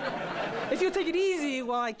you'll take it easy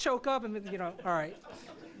while I choke up, and all right.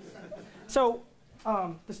 So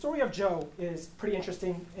the story of Joe is pretty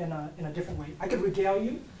interesting in a different way. I could regale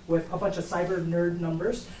you with a bunch of cyber nerd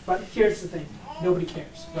numbers, but here's the thing: nobody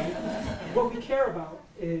cares, right? What we care about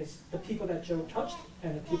is the people that Joe touched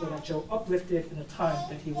and the people that Joe uplifted in the time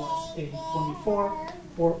that he was a 1B4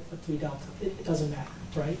 or a 3 Delta. It doesn't matter,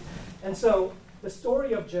 right? And so the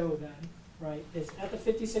story of Joe then, right, is at the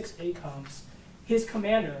 56 ACOMs, his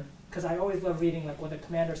commander, because I always love reading like what the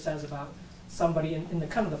commander says about somebody in the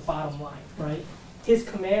kind of the bottom line, right? His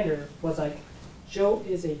commander was like, Joe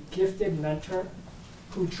is a gifted mentor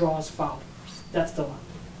who draws followers. That's the line,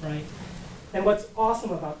 right? And what's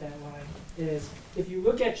awesome about that line is if you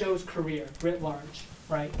look at Joe's career writ large,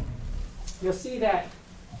 right, you'll see that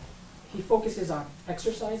he focuses on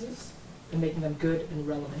exercises and making them good and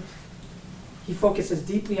relevant. He focuses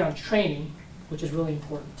deeply on training, which is really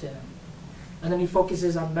important to him. And then he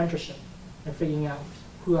focuses on mentorship and figuring out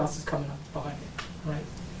who else is coming up behind him, right?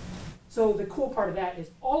 So the cool part of that is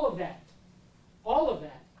all of that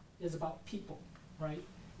is about people, right?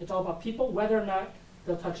 It's all about people, whether or not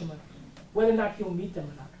they'll touch him or not, whether or not he'll meet them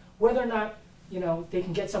or not, whether or not, they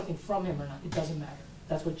can get something from him or not. It doesn't matter.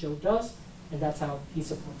 That's what Joe does, and that's how he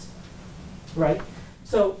supports them, right?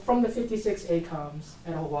 So from the 56 ACOMs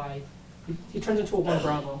at Hawaii, he turns into a 1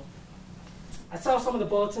 Bravo. I saw some of the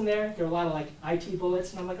bullets in there. There were a lot of like IT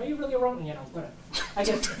bullets, and I'm like, are you really wrong? Whatever. I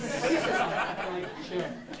guess it's all right. Like, sure.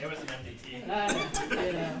 It was an MDT.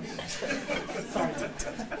 Sorry.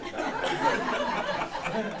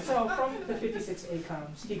 So from the 56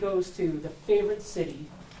 ACOMs, he goes to the favorite city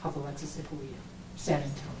of Alexis Ippolito, San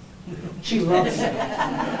Antonio. She loves San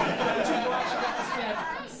Antonio. Which is why she got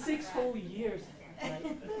to spend 6 whole years there,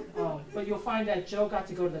 right? But you'll find that Joe got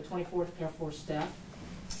to go to the 24th Air Force staff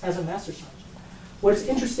as a master sergeant. What is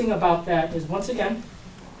interesting about that is, once again,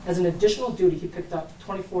 as an additional duty, he picked up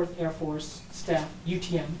 24th Air Force staff,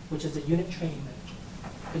 UTM, which is the Unit Training Manager.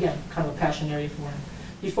 Again, kind of a passion area for him.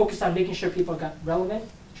 He focused on making sure people got relevant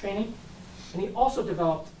training, and he also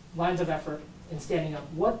developed lines of effort in standing up.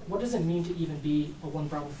 What does it mean to even be a 1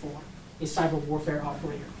 Bravo 4, a cyber warfare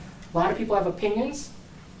operator? A lot of people have opinions.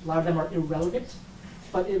 A lot of them are irrelevant,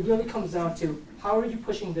 but it really comes down to how are you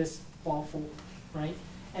pushing this ball forward, right?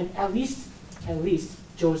 And at least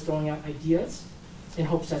Joe is throwing out ideas in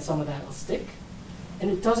hopes that some of that will stick.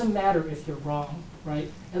 And it doesn't matter if you're wrong,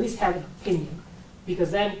 right? At least have an opinion,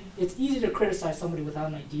 because then it's easy to criticize somebody without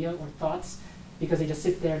an idea or thoughts, because they just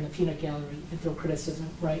sit there in the peanut gallery and throw criticism,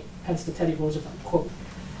 right? Hence the Teddy Roosevelt quote.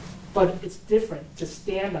 But it's different to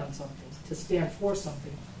stand on something, to stand for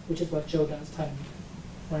something, which is what Joe does time and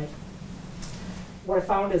again, right? What I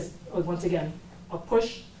found is, once again, a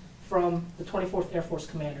push from the 24th Air Force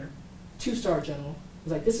commander, 2-star general,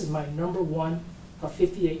 was like, this is my #1 of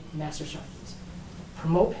 58 master sergeants.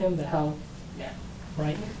 Promote him the hell now,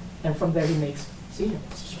 right? And from there he makes senior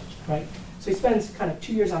master sergeant, right? So he spends kind of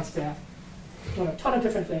 2 years on staff, doing a ton of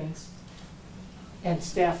different things. And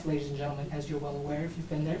staff, ladies and gentlemen, as you're well aware, if you've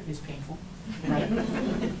been there, is painful, right?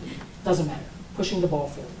 Doesn't matter. Pushing the ball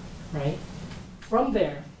forward, right? From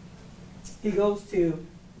there, he goes to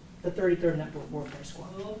the 33rd Network Warfare Squad,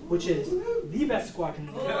 which is the best squadron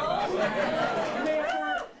in the world.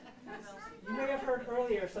 You may have heard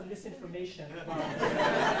earlier some misinformation about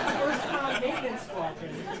first com maintenance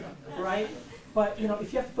squadron, right? But you know,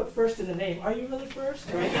 if you have to put first in the name, are you really first,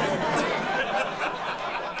 right?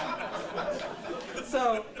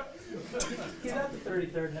 So he's at the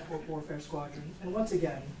 33rd Network Warfare Squadron, and once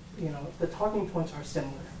again, you know, the talking points are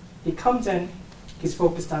similar. He comes in, he's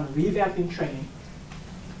focused on revamping training.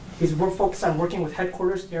 He's focused on working with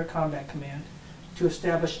Headquarters Air Combat Command to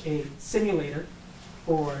establish a simulator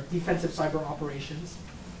for defensive cyber operations,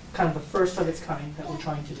 kind of the first of its kind that we're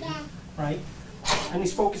trying to do, right? And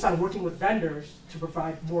he's focused on working with vendors to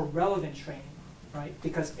provide more relevant training, right?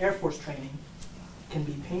 Because Air Force training can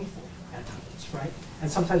be painful at times, right?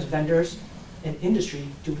 And sometimes vendors and industry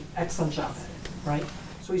do an excellent job at it, right?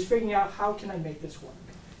 So he's figuring out, how can I make this work?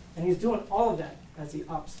 And he's doing all of that as the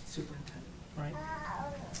ops superintendent, right?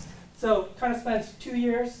 So kind of spends 2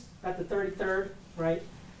 years at the 33rd, right?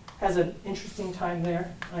 Has an interesting time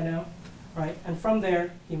there, I know, right? And from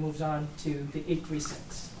there, he moves on to the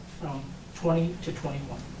 836 from 20 to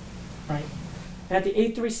 21, right? And at the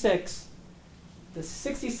 836, the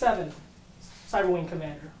 67th Cyber Wing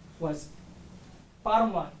commander was,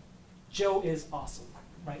 bottom line, Joe is awesome,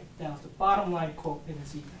 right? That was the bottom line quote in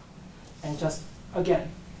his email. And just, again,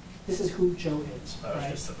 this is who Joe is, I was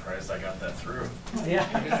right? just surprised I got that through. Yeah.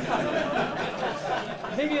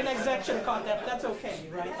 Maybe an exec should have caught that, but that's okay,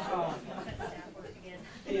 right?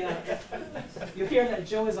 Yeah. You hear that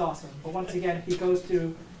Joe is awesome, but once again, he goes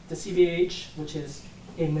through the CVH, which is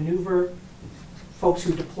a maneuver, folks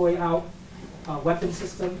who deploy out a weapon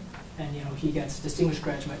system, and you know, he gets distinguished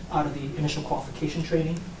graduate out of the initial qualification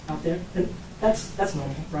training out there. And that's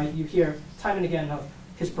normal, right? You hear time and again of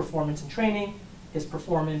his performance in training, his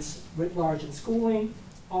performance writ large in schooling,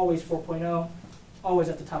 always 4.0, always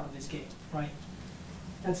at the top of his game, right?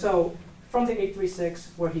 And so from the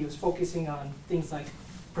 836, where he was focusing on things like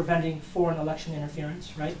preventing foreign election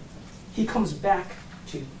interference, right? He comes back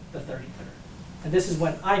to the 33rd. And this is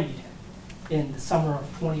when I meet him in the summer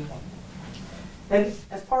of 21. And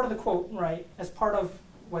as part of the quote, right, as part of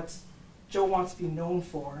what Joe wants to be known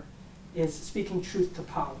for is speaking truth to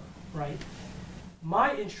power, right?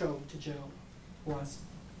 My intro to Joe was,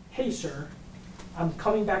 hey sir, I'm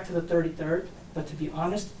coming back to the 33rd, but to be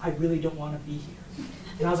honest, I really don't want to be here.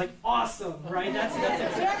 And I was like, awesome, right? That's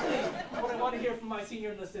exactly what I want to hear from my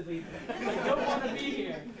senior enlisted leader. I don't want to be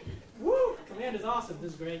here. Woo, command is awesome,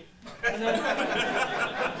 this is great. And then,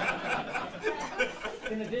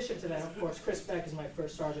 in addition to that, of course, Chris Beck is my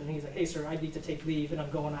first sergeant, and he's like, hey sir, I need to take leave, and I'm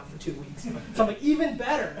going out for 2 weeks. So I'm like, even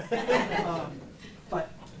better. But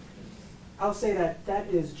I'll say that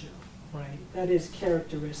is Joe, right? That is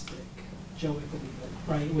characteristic Joe Ippolito,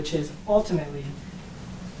 right? Which is ultimately,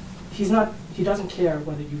 he doesn't care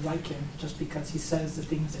whether you like him just because he says the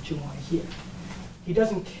things that you want to hear. He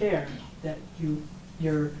doesn't care that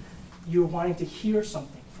you're wanting to hear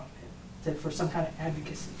something from him, that for some kind of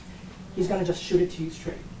advocacy. He's going to just shoot it to you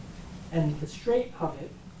straight. And the straight of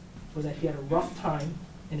it was that he had a rough time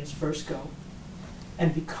in his first go,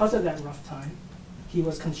 and because of that rough time, he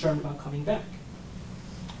was concerned about coming back.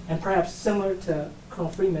 And perhaps similar to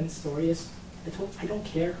Colonel Freeman's story is, I don't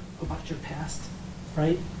care about your past,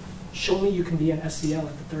 right? Show me you can be an SCL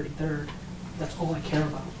at the 33rd. That's all I care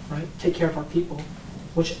about, right? Take care of our people,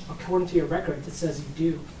 which according to your record, it says you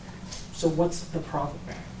do. So what's the problem,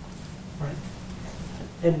 right?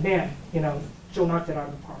 And man, you know, Joe knocked it out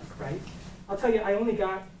of the park, right? I'll tell you, I only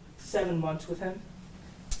got 7 months with him.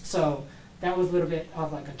 So that was a little bit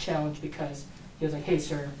of like a challenge because he was like, hey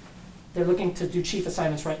sir, they're looking to do chief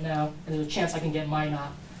assignments right now, and there's a chance I can get mine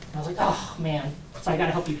up. And I was like, oh man, so I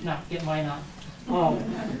gotta help you not get mine up.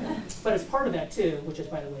 But as part of that too, which is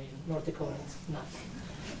by the way, in North Dakota, it's nothing.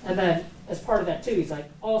 And then, as part of that too, he's like,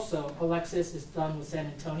 also, Alexis is done with San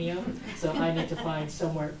Antonio, so I need to find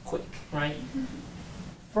somewhere quick, right?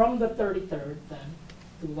 From the 33rd, then,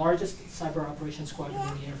 the largest cyber operations squadron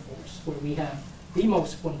in the Air Force, where we have the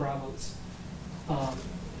most 1 Bravos,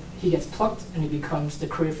 he gets plucked and he becomes the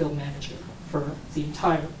career field manager for the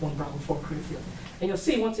entire 1 Bravo 4 career field. And you'll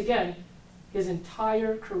see, once again, his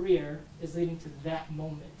entire career is leading to that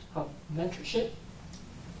moment of mentorship,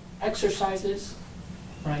 exercises,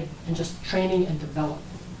 right, and just training and development,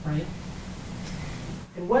 right?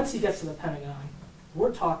 And once he gets to the Pentagon,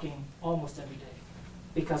 we're talking almost every day,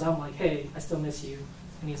 because I'm like, hey, I still miss you.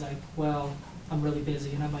 And he's like, well, I'm really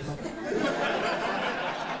busy. And I'm like, okay.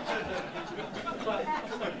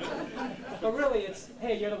 but really, it's,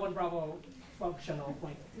 hey, you're the 1 Bravo functional,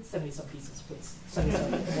 like, send me some pieces, please. Send me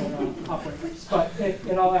some more operators. But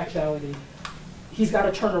in all actuality, he's got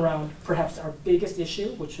to turn around perhaps our biggest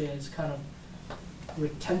issue, which is kind of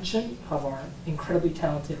retention of our incredibly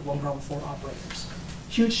talented 1 Bravo 4 operators.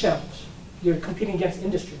 Huge challenge. You're competing against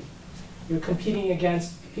industry. You're competing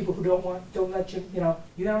against people who don't let you,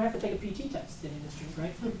 you don't have to take a PT test in industry,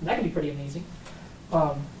 right? And that can be pretty amazing.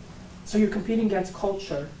 So you're competing against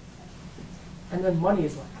culture, and then money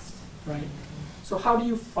is last, right? So how do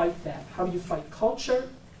you fight that? How do you fight culture?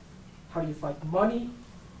 How do you fight money?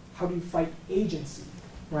 How do you fight agency,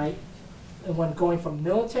 right? And when going from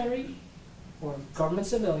military or government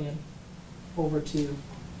civilian over to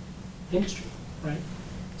industry, right?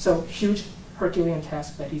 So huge Herculean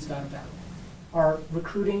task that he's got to battle. Our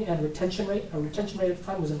recruiting and retention rate, our retention rate at the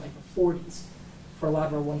time was in like the 40s for a lot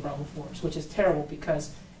of our 1 Bravo 4s, which is terrible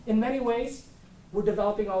because in many ways, we're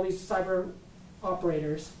developing all these cyber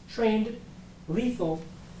operators, trained, lethal,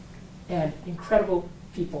 and incredible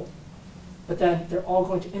people, but then they're all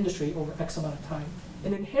going to industry over X amount of time.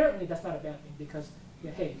 And inherently, that's not a bad thing because,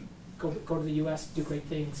 yeah, hey, go to the US, do great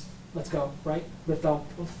things, let's go, right? Lift all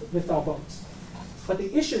boats. But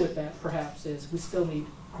the issue with that, perhaps, is we still need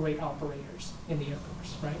great operators in the Air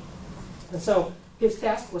Force, right? And so his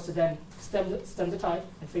task was to then stem the tide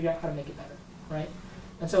and figure out how to make it better, right?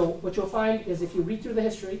 And so what you'll find is if you read through the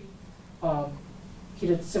history, he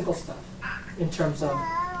did simple stuff in terms of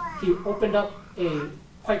he opened up a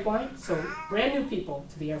pipeline, so brand new people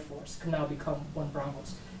to the Air Force can now become 1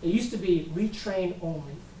 Bravos. It used to be retrain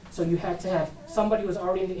only, so you had to have somebody who was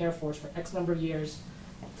already in the Air Force for X number of years,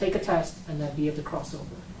 take a test, and then be able to cross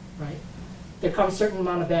over, right? There comes a certain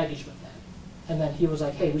amount of baggage with that. And then he was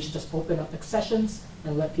like, hey, we should just open up accessions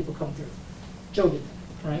and let people come through. Joe did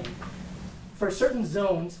that, right? For certain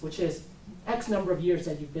zones, which is X number of years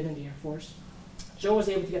that you've been in the Air Force, Joe was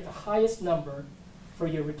able to get the highest number for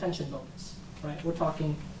your retention bonus, right? We're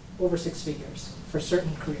talking over 6 figures for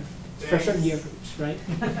certain career, for certain year groups, right?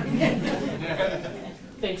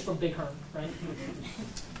 Thanks from Big Herm, right?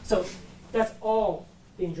 So that's all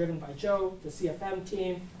being driven by Joe, the CFM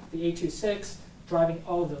team, the 826, driving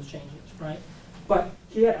all of those changes, right? But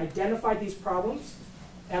he had identified these problems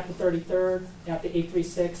at the 33rd, at the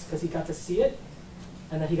 836, because he got to see it,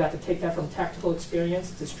 and then he got to take that from tactical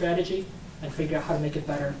experience to strategy and figure out how to make it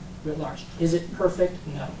better writ large. Is it perfect?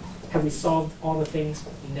 No. Have we solved all the things?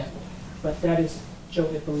 No. But that is Joe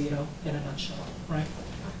Ippolito in a nutshell, right?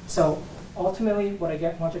 So ultimately, what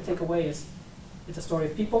I want you to take away is it's a story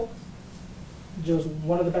of people. Joe's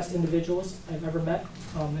one of the best individuals I've ever met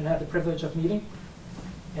and had the privilege of meeting.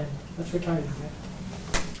 And let's retire now, man.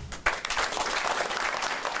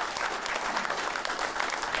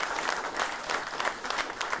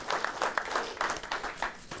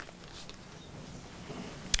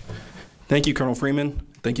 Thank you, Colonel Freeman.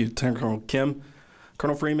 Thank you, Lieutenant Colonel Kim.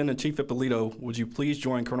 Colonel Freeman and Chief Ippolito, would you please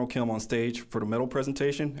join Colonel Kim on stage for the medal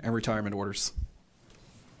presentation and retirement orders?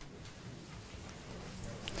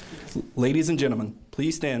 Ladies and gentlemen,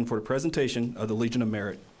 please stand for the presentation of the Legion of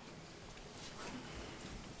Merit.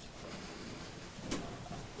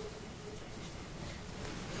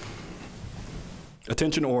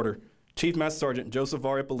 Attention order. Chief Master Sergeant Joseph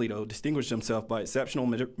R. Ippolito distinguished himself by exceptional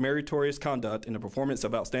meritorious conduct in the performance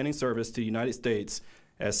of outstanding service to the United States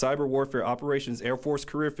as Cyber Warfare Operations Air Force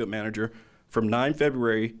Career Field Manager from 9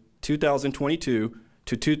 February 2022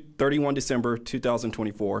 to 31 December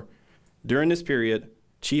 2024. During this period,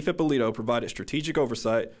 Chief Ippolito provided strategic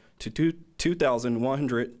oversight to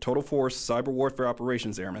 2,100 total force cyber warfare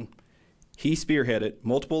operations airmen. He spearheaded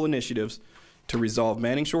multiple initiatives to resolve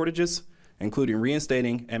manning shortages, including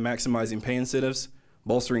reinstating and maximizing pay incentives,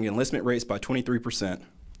 bolstering enlistment rates by 23%.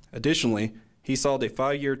 Additionally, he solved a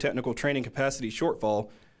 5-year technical training capacity shortfall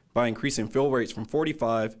by increasing fill rates from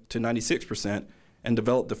 45% to 96% and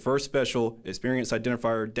developed the first special experience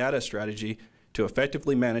identifier data strategy to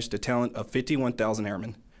effectively manage the talent of 51,000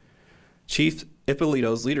 airmen. Chief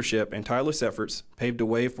Ippolito's leadership and tireless efforts paved the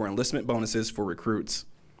way for enlistment bonuses for recruits.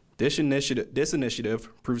 This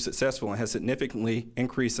initiative proved successful and has significantly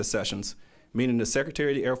increased accessions, meeting the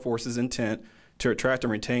Secretary of the Air Force's intent to attract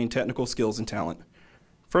and retain technical skills and talent.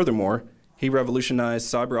 Furthermore, he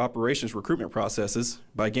revolutionized cyber operations recruitment processes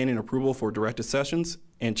by gaining approval for direct accessions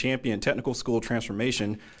and championed technical school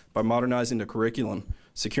transformation by modernizing the curriculum,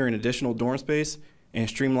 securing additional dorm space, and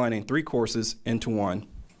streamlining 3 courses into 1.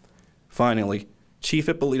 Finally, Chief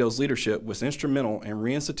Ippolito's leadership was instrumental in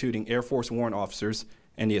reinstituting Air Force warrant officers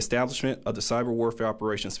and the establishment of the Cyber Warfare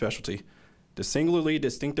Operations Specialty. The singularly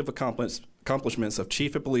distinctive accomplishments of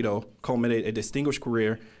Chief Ippolito culminate a distinguished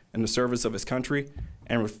career in the service of his country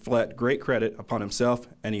and reflect great credit upon himself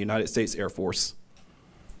and the United States Air Force.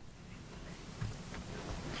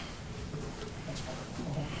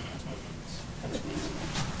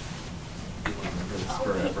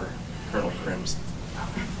 Forever, Colonel Crims.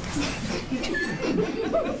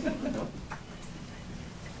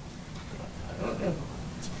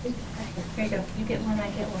 Here you go. You get one, I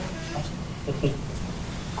get one.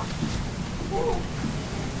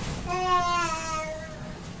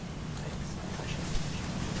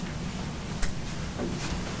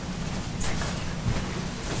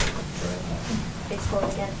 Face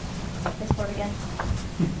forward again. Face forward again.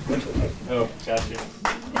 Oh, gotcha.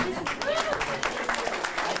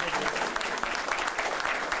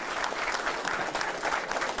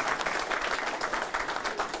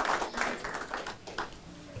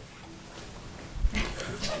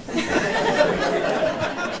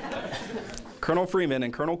 Colonel Freeman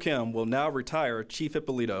and Colonel Kim will now retire Chief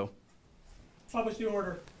Ippolito. Publish the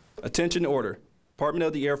order. Attention order. Department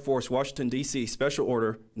of the Air Force, Washington, D.C. Special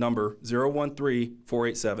Order Number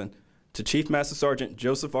 013487 to Chief Master Sergeant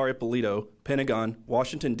Joseph R. Ippolito, Pentagon,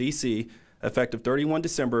 Washington, D.C., effective 31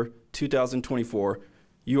 December 2024.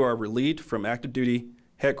 You are relieved from active duty,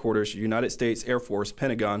 Headquarters, United States Air Force,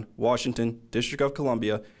 Pentagon, Washington, District of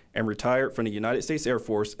Columbia, and retired from the United States Air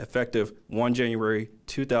Force effective 1 January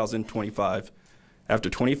 2025. After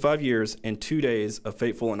 25 years and 2 days of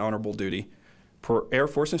faithful and honorable duty, per Air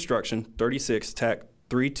Force Instruction 36 TAC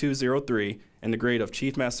 3203, and the grade of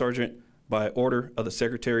Chief Master Sergeant by order of the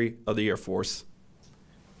Secretary of the Air Force.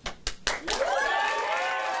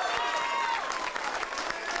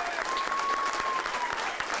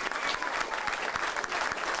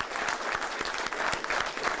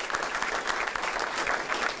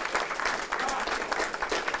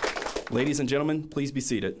 Ladies and gentlemen, please be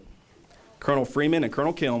seated. Colonel Freeman and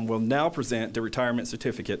Colonel Kim will now present the retirement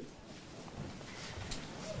certificate.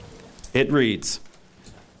 It reads,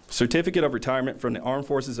 Certificate of Retirement from the Armed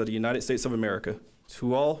Forces of the United States of America.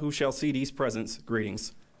 To all who shall see these presents,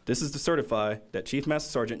 greetings. This is to certify that Chief Master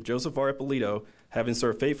Sergeant Joseph R. Ippolito, having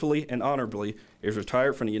served faithfully and honorably, is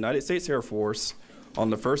retired from the United States Air Force on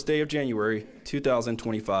the first day of January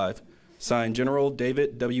 2025. Signed, General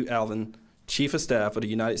David W. Allen, Chief of Staff of the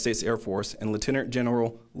United States Air Force, and Lieutenant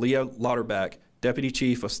General Leah Lauterbach, Deputy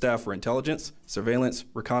Chief of Staff for Intelligence, Surveillance,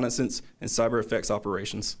 Reconnaissance, and Cyber Effects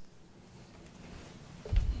Operations.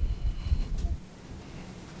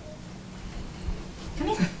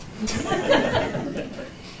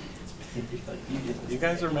 You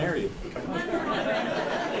guys are married. Come on.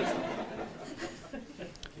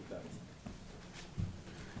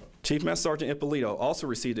 Chief Master Sergeant Ippolito also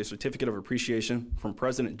received a certificate of appreciation from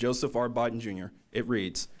President Joseph R. Biden Jr. It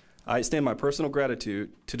reads, I extend my personal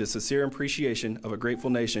gratitude to the sincere appreciation of a grateful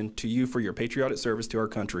nation to you for your patriotic service to our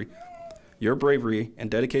country. Your bravery and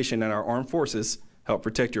dedication in our armed forces helped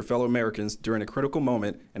protect your fellow Americans during a critical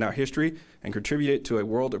moment in our history and contributed to a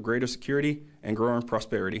world of greater security and growing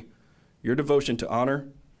prosperity. Your devotion to honor,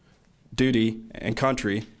 duty, and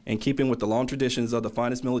country, in keeping with the long traditions of the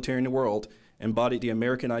finest military in the world, embodied the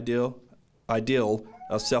American ideal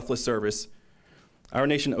of selfless service. Our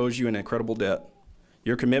nation owes you an incredible debt.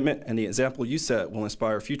 Your commitment and the example you set will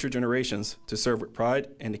inspire future generations to serve with pride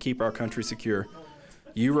and to keep our country secure.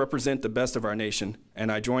 You represent the best of our nation,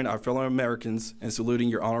 and I join our fellow Americans in saluting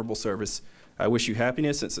your honorable service. I wish you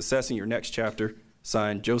happiness and success in your next chapter.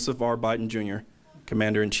 Signed, Joseph R. Biden Jr.,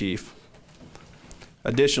 Commander-in-Chief.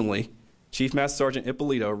 Additionally, Chief Master Sergeant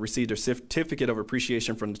Ippolito received a certificate of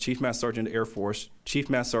appreciation from the Chief Master Sergeant of the Air Force, Chief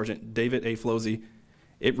Master Sergeant David A. Flosey.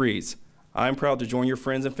 It reads, I am proud to join your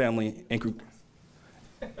friends and family in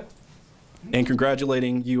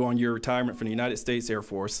congratulating you on your retirement from the United States Air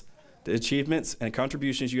Force. The achievements and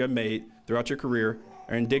contributions you have made throughout your career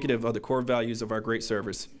are indicative of the core values of our great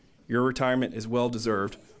service. Your retirement is well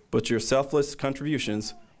deserved, but your selfless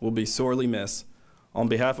contributions will be sorely missed. On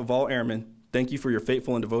behalf of all airmen, thank you for your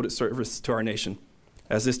faithful and devoted service to our nation.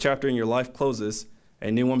 As this chapter in your life closes,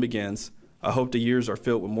 a new one begins. I hope the years are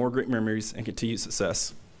filled with more great memories and continued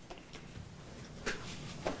success.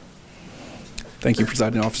 Thank you,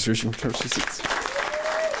 presiding officers. You may take your seats.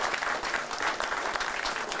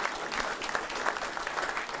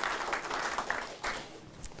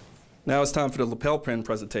 Now it's time for the lapel pin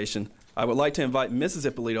presentation. I would like to invite Mrs.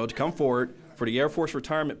 Ippolito to come forward for the Air Force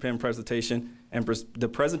Retirement Pin presentation and the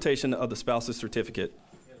presentation of the spouse's certificate.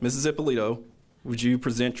 Mrs. Ippolito, would you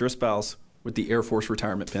present your spouse with the Air Force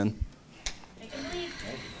Retirement Pin?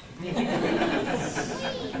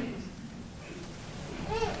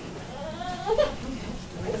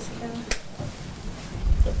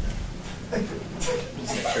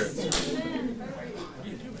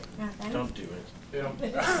 Don't do it.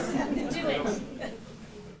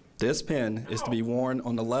 This pin is to be worn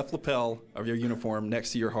on the left lapel of your uniform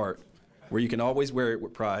next to your heart, where you can always wear it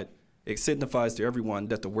with pride. It signifies to everyone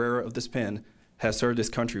that the wearer of this pin has served this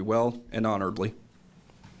country well and honorably.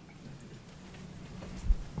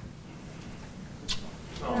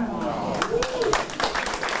 Oh,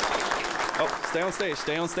 stay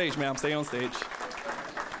on stage, ma'am, stay on stage.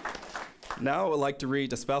 Now I would like to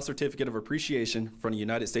read the Spouse Certificate of Appreciation from the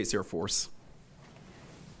United States Air Force.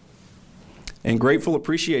 In grateful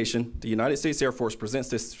appreciation, the United States Air Force presents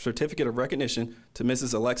this certificate of recognition to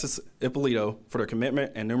Mrs. Alexis Ippolito for their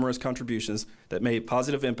commitment and numerous contributions that made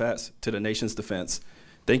positive impacts to the nation's defense.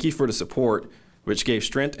 Thank you for the support, which gave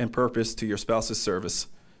strength and purpose to your spouse's service.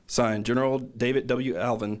 Signed, General David W.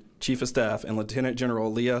 Alvin, Chief of Staff, and Lieutenant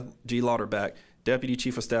General Leah G. Lauterbach, Deputy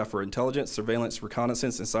Chief of Staff for Intelligence, Surveillance,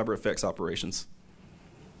 Reconnaissance, and Cyber Effects Operations.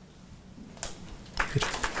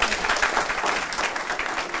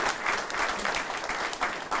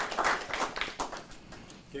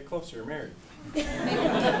 Get closer, you're married. It's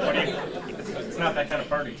not that kind of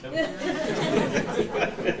party, Tim.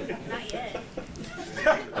 Not yet.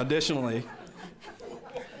 Additionally,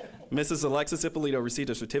 Mrs. Alexis Ippolito received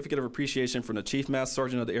a certificate of appreciation from the Chief Master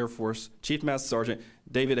Sergeant of the Air Force, Chief Master Sergeant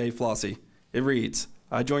David A. Flossie. It reads,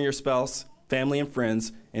 I join your spouse, family, and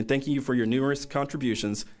friends in thanking you for your numerous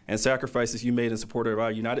contributions and sacrifices you made in support of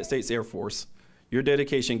our United States Air Force. Your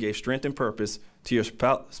dedication gave strength and purpose to your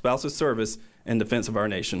spouse's service in defense of our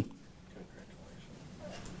nation.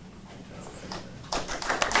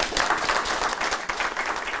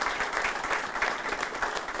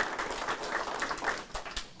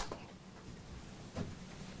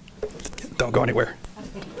 Don't go anywhere.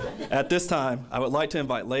 At this time, I would like to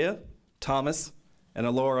invite Leah, Thomas, and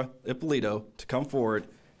Alora Ippolito to come forward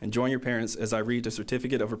and join your parents as I read the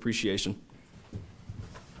certificate of appreciation.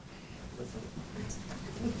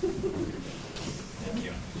 Thank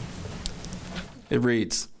you. It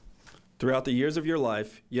reads, throughout the years of your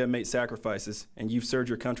life, you have made sacrifices, and you've served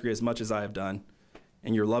your country as much as I have done.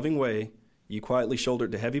 In your loving way, you quietly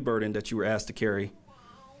shouldered the heavy burden that you were asked to carry.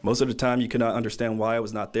 Most of the time, you could not understand why I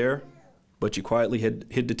was not there, but you quietly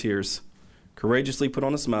hid the tears, courageously put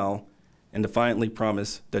on a smile, and defiantly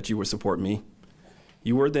promised that you would support me.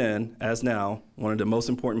 You were then, as now, one of the most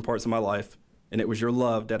important parts of my life, and it was your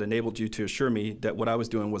love that enabled you to assure me that what I was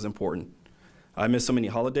doing was important. I missed so many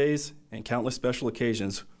holidays and countless special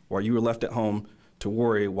occasions while you were left at home to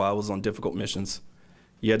worry while I was on difficult missions.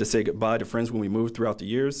 You had to say goodbye to friends when we moved throughout the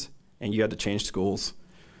years, and you had to change schools.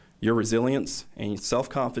 Your resilience and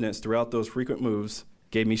self-confidence throughout those frequent moves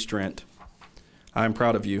gave me strength. I am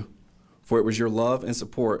proud of you, for it was your love and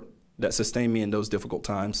support that sustained me in those difficult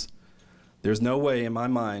times. There's no way in my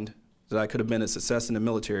mind that I could have been a success in the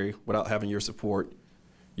military without having your support,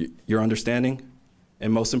 your understanding,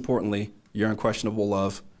 and most importantly, your unquestionable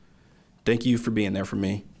love. Thank you for being there for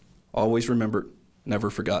me. Always remembered, never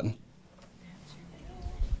forgotten.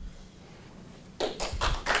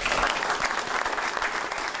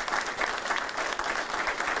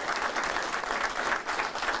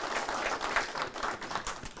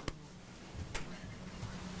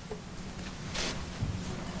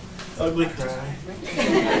 Ugly cry.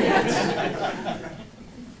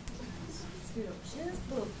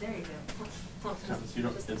 There you go. Thomas, you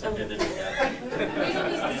don't, it's okay to do that.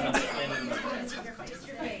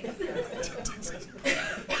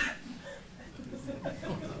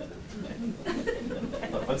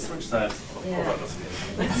 Let's switch sides. Yeah. Hold on,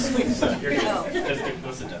 let's switch sides. Here you go. Just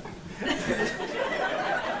go sit down.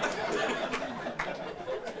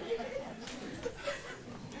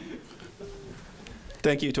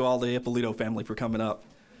 Thank you to all the Ippolito family for coming up.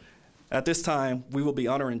 At this time, we will be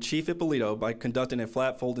honoring Chief Ippolito by conducting a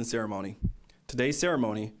flag folding ceremony. Today's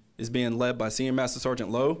ceremony is being led by Senior Master Sergeant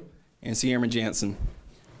Lowe and Senior Airman Jansen.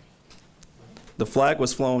 The flag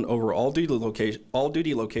was flown over all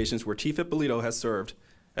duty locations where Chief Ippolito has served.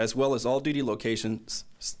 as well as all duty locations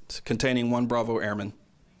containing 1 Bravo airman.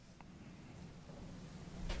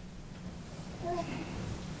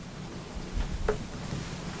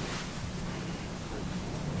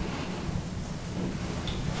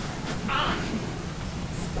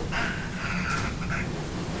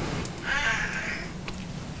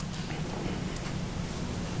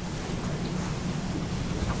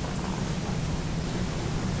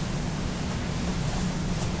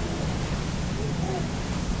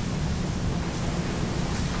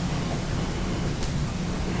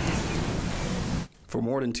 For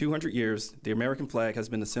more than 200 years, the American flag has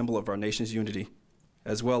been the symbol of our nation's unity,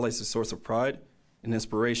 as well as a source of pride and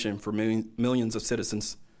inspiration for millions of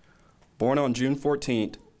citizens. Born on June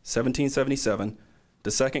 14, 1777, the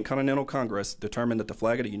Second Continental Congress determined that the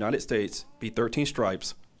flag of the United States be 13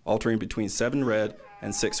 stripes, altering between 7 red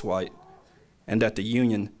and 6 white, and that the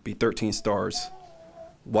Union be 13 stars,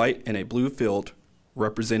 white in a blue field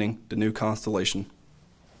representing the new constellation.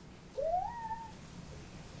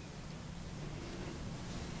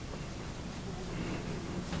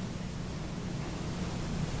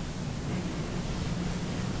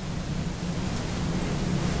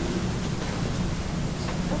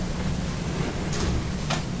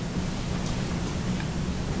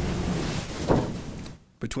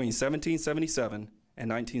 Between 1777 and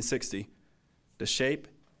 1960, the shape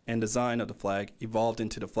and design of the flag evolved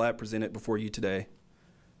into the flag presented before you today.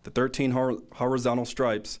 The 13 horizontal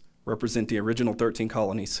stripes represent the original 13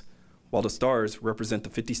 colonies, while the stars represent the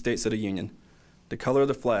 50 states of the Union. The color of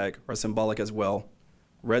the flag are symbolic as well.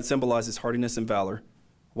 Red symbolizes hardiness and valor,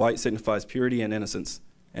 white signifies purity and innocence,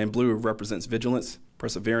 and blue represents vigilance,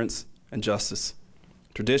 perseverance, and justice.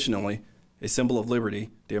 Traditionally, a symbol of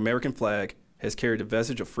liberty, the American flag has carried a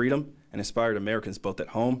message of freedom and inspired Americans both at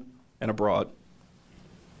home and abroad.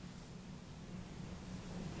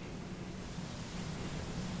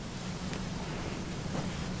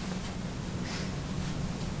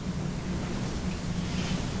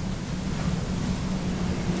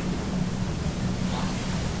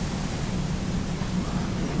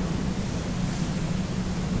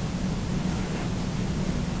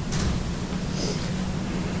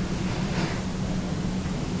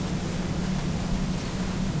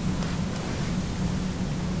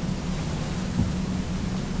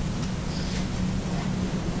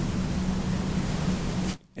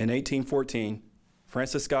 In 1814,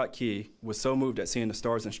 Francis Scott Key was so moved at seeing the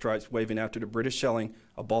stars and stripes waving after the British shelling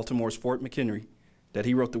of Baltimore's Fort McHenry that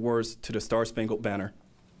he wrote the words to the Star-Spangled Banner.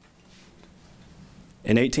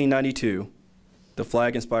 In 1892, the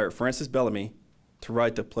flag inspired Francis Bellamy to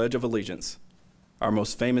write the Pledge of Allegiance, our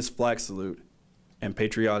most famous flag salute and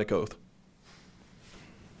patriotic oath.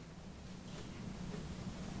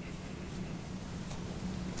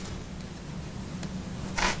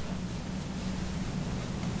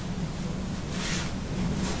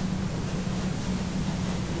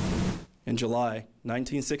 In July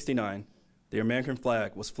 1969, the American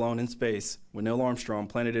flag was flown in space when Neil Armstrong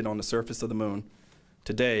planted it on the surface of the moon.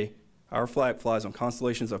 Today, our flag flies on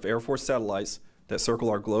constellations of Air Force satellites that circle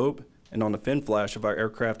our globe and on the fin flash of our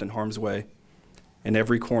aircraft in harm's way in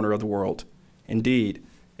every corner of the world. Indeed,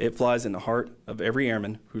 it flies in the heart of every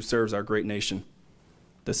airman who serves our great nation.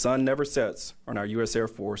 The sun never sets on our U.S. Air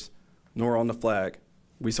Force, nor on the flag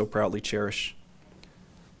we so proudly cherish.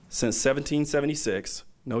 Since 1776,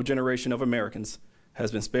 no generation of Americans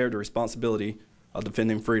has been spared the responsibility of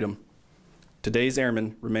defending freedom. Today's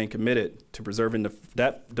airmen remain committed to preserving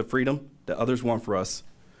the freedom that others want for us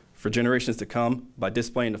for generations to come by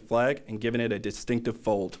displaying the flag and giving it a distinctive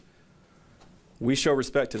fold. We show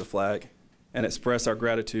respect to the flag and express our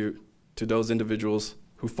gratitude to those individuals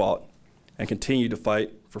who fought and continue to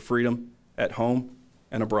fight for freedom at home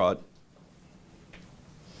and abroad.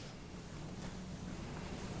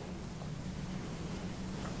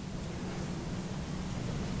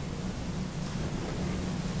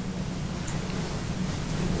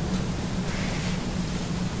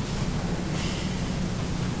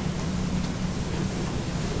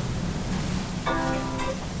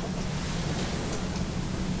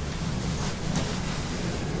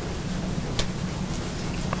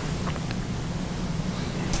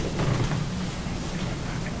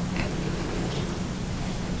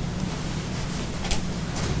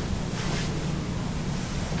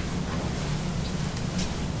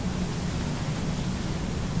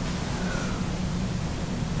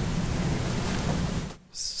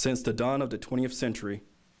 Since the dawn of the 20th century,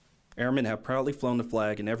 airmen have proudly flown the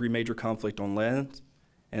flag in every major conflict on land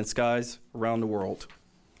and skies around the world.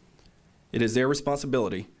 It is their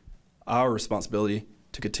responsibility, our responsibility,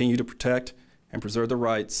 to continue to protect and preserve the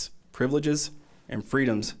rights, privileges, and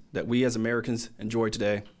freedoms that we as Americans enjoy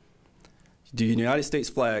today. The United States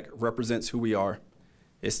flag represents who we are.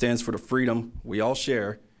 It stands for the freedom we all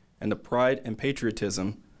share and the pride and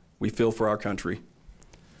patriotism we feel for our country.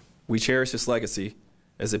 We cherish this legacy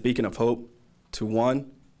as a beacon of hope to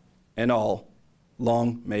one and all.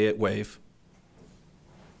 Long may it wave.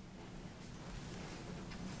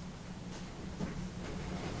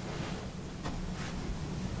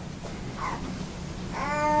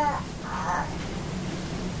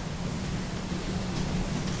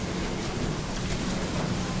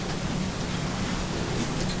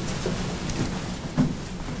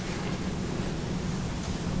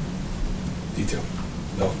 Detail.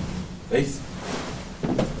 No. Face.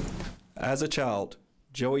 As a child,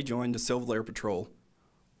 Joey joined the Civil Air Patrol,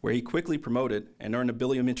 where he quickly promoted and earned a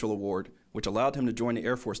Billy Mitchell Award, which allowed him to join the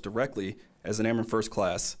Air Force directly as an Airman First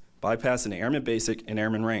Class, bypassing the Airman Basic and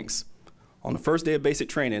Airman ranks. On the first day of basic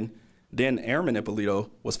training, then Airman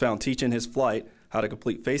Ippolito was found teaching his flight how to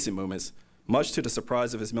complete facing movements, much to the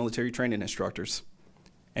surprise of his military training instructors.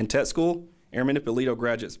 In Tech School, Airman Ippolito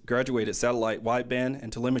graduated Satellite Wideband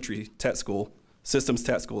and Telemetry Tech School, Systems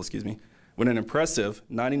Tech School, with an impressive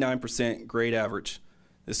 99% grade average.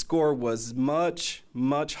 The score was much,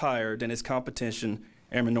 much higher than his competition,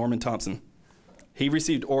 Airman Norman Thompson. He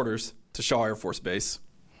received orders to Shaw Air Force Base.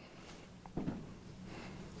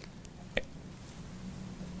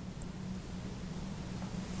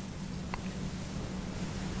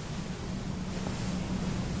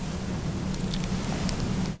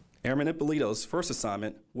 Airman Ippolito's first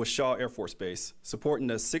assignment was Shaw Air Force Base, supporting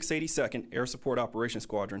the 682nd Air Support Operations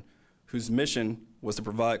Squadron, whose mission was to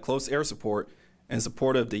provide close air support in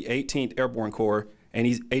support of the 18th Airborne Corps and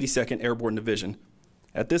 82nd Airborne Division.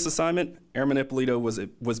 At this assignment, Airman Ippolito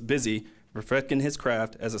was busy perfecting his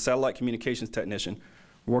craft as a satellite communications technician,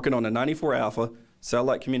 working on the 94 Alpha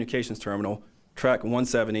Satellite Communications Terminal, Track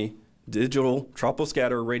 170, Digital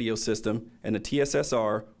Troposcatter Radio System, and the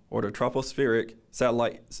TSSR, or the Tropospheric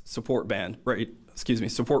Satellite Support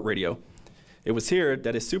Radio. It was here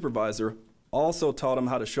that his supervisor also taught him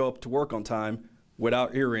how to show up to work on time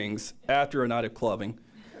without earrings after a night of clubbing,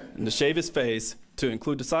 and to shave his face to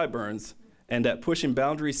include the sideburns, and that pushing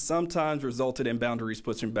boundaries sometimes resulted in boundaries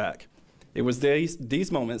pushing back. It was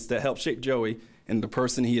these moments that helped shape Joey into the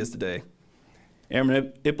person he is today.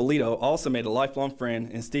 Airman Ippolito also made a lifelong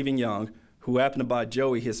friend in Stephen Young, who happened to buy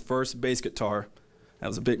Joey his first bass guitar. That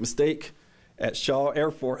was a big mistake. At Shaw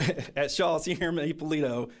Air Force, at Shaw, Airman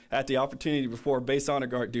Ippolito had the opportunity before base honor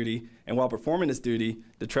guard duty, and while performing this duty,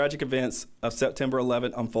 the tragic events of September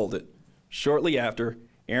 11 unfolded. Shortly after,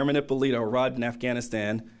 Airman Ippolito arrived in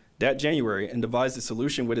Afghanistan that January and devised a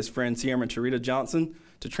solution with his friend Airman Tarita Johnson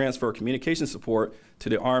to transfer communication support to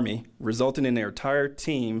the Army, resulting in their entire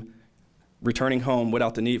team returning home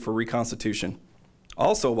without the need for reconstitution.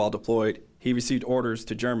 Also, while deployed, he received orders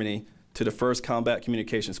to Germany to the 1st Combat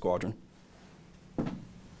Communication Squadron.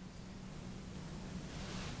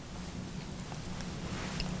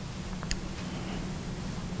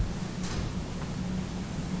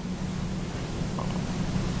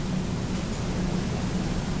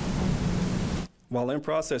 While in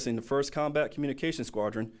processing the 1st Combat Communication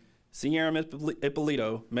Squadron, Senior Airman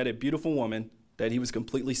Ippolito met a beautiful woman that he was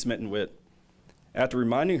completely smitten with. After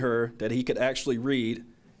reminding her that he could actually read,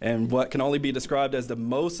 and what can only be described as the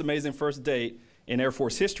most amazing first date in Air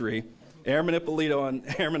Force history, Airman Ippolito and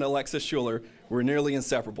Airman Alexis Schuler were nearly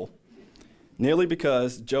inseparable. Nearly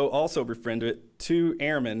because Joe also befriended 2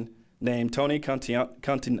 airmen named Tony Cantonio,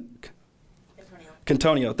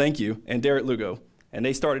 thank you, and Derek Lugo, and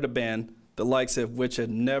they started a band the likes of which had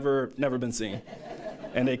never been seen.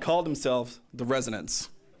 And they called themselves the Resonance.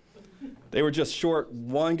 They were just short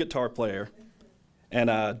one guitar player.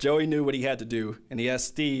 And Joey knew what he had to do, and he asked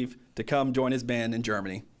Steve to come join his band in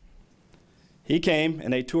Germany. He came,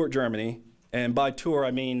 and they toured Germany. And by tour,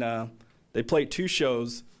 I mean they played 2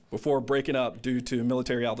 shows before breaking up due to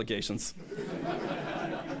military obligations.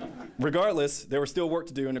 Regardless, there was still work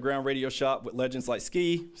to do in the ground radio shop with legends like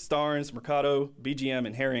Ski, Starnes, Mercado, BGM,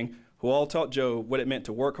 and Herring, who all taught Joe what it meant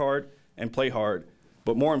to work hard and play hard,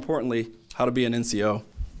 but more importantly, how to be an NCO.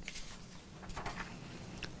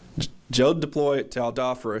 Joe deployed to Al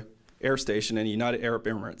Dhafra Air Station in the United Arab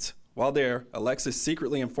Emirates. While there, Alexis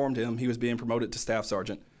secretly informed him he was being promoted to Staff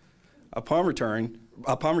Sergeant. Upon returning,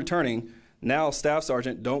 now Staff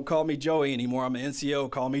Sergeant, don't call me Joey anymore, I'm an NCO,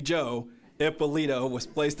 call me Joe, Ippolito was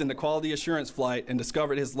placed in the quality assurance flight and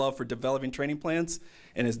discovered his love for developing training plans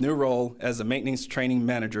in his new role as a maintenance training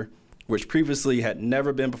manager, which previously had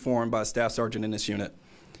never been performed by a Staff Sergeant in this unit.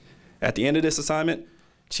 At the end of this assignment,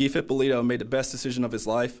 Chief Ippolito made the best decision of his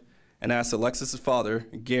life and asked Alexis's father,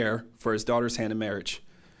 Gare, for his daughter's hand in marriage.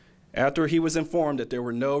 After he was informed that there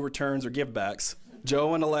were no returns or givebacks,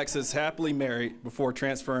 Joe and Alexis happily married before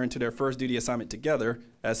transferring to their first duty assignment together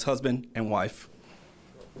as husband and wife.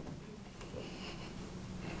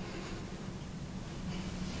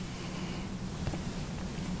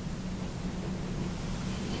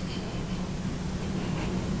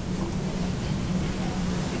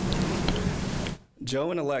 Joe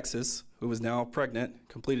and Alexis, who was now pregnant,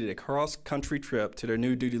 completed a cross-country trip to their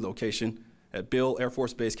new duty location at Bill Air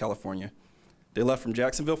Force Base, California. They left from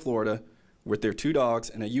Jacksonville, Florida, with their 2 dogs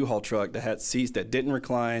and a U-Haul truck that had seats that didn't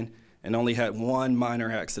recline and only had one minor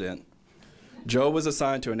accident. Joe was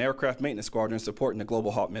assigned to an aircraft maintenance squadron supporting the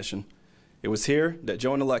Global Hawk mission. It was here that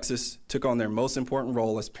Joe and Alexis took on their most important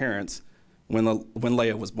role as parents when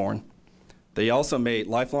Leia was born. They also made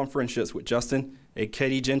lifelong friendships with Justin and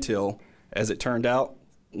Katie Gentile. As it turned out,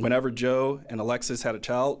 whenever Joe and Alexis had a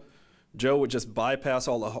child, Joe would just bypass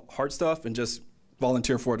all the hard stuff and just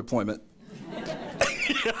volunteer for a deployment.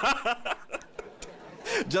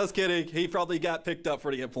 Just kidding. He probably got picked up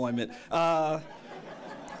for the deployment. Oh,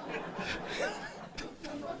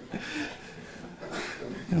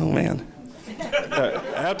 man.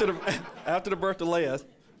 After the birth of Leia,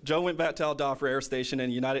 Joe went back to Al Dhafra Air Station in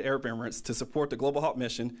United Arab Emirates to support the Global Hawk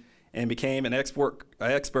mission and became an expert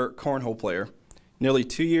cornhole player. Nearly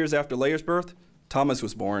 2 years after Leia's birth, Thomas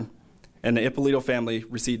was born, and the Ippolito family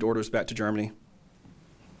received orders back to Germany.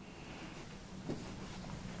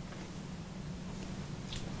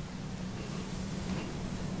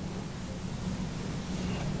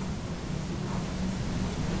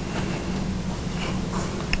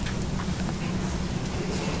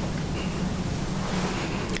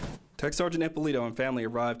 Tech Sergeant Ippolito and family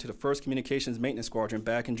arrived to the 1st Communications Maintenance Squadron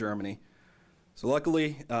back in Germany. So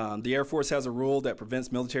luckily, the Air Force has a rule that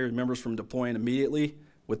prevents military members from deploying immediately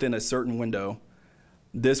within a certain window.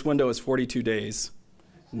 This window is 42 days.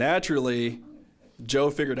 Naturally, Joe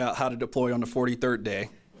figured out how to deploy on the 43rd day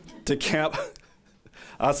to Camp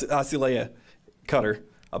Asilea, Qatar.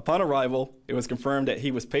 Upon arrival, it was confirmed that he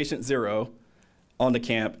was patient 0 on the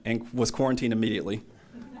camp and was quarantined immediately.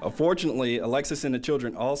 Unfortunately, Alexis and the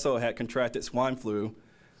children also had contracted swine flu,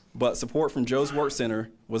 but support from Joe's work center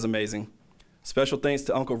was amazing. Special thanks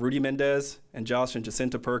to Uncle Rudy Mendez and Josh and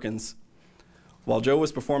Jacinta Perkins. While Joe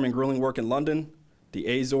was performing grueling work in London, the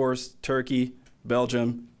Azores, Turkey,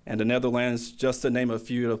 Belgium, and the Netherlands, just to name a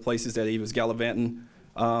few of the places that he was gallivanting,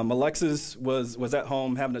 Alexis was at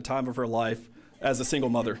home having the time of her life as a single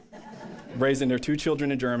mother, raising their 2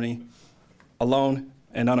 children in Germany, alone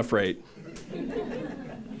and unafraid.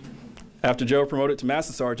 After Joe promoted to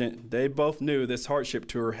Master Sergeant, they both knew this hardship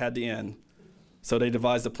tour had to end, so they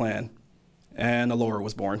devised a plan, and a Laura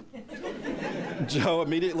was born. Joe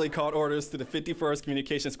immediately called orders to the 51st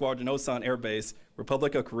Communications Squadron Osan Air Base,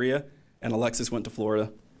 Republic of Korea, and Alexis went to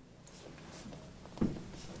Florida.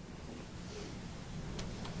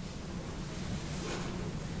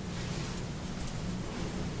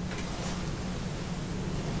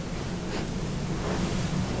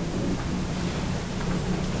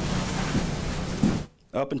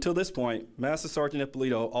 Up until this point, Master Sergeant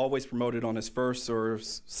Ippolito always promoted on his first or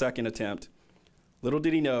second attempt. Little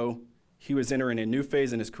did he know, he was entering a new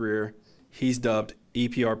phase in his career he's dubbed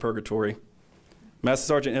EPR Purgatory. Master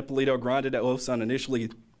Sergeant Ippolito grinded at Osan,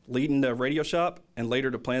 initially leading the radio shop and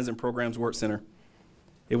later the Plans and Programs Work Center.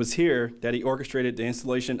 It was here that he orchestrated the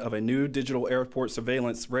installation of a new digital airport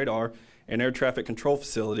surveillance radar and air traffic control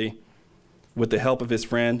facility with the help of his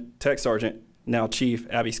friend, Tech Sergeant, now Chief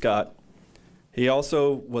Abby Scott. He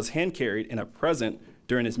also was hand-carried in a present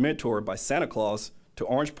during his mid-tour by Santa Claus to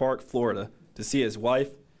Orange Park, Florida, to see his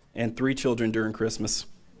wife and 3 children during Christmas.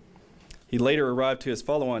 He later arrived to his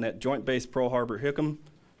follow-on at Joint Base Pearl Harbor Hickam,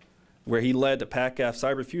 where he led the PACAF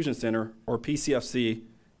Cyber Fusion Center, or PCFC,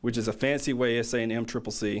 which is a fancy way of saying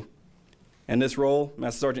MCCC. In this role,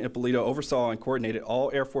 Master Sergeant Ippolito oversaw and coordinated all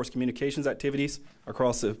Air Force communications activities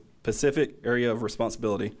across the Pacific area of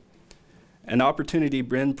responsibility. An opportunity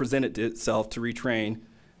then presented itself to retrain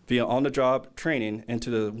via on-the-job training into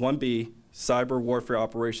the 1B Cyber Warfare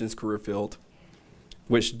Operations career field,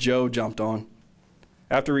 which Joe jumped on.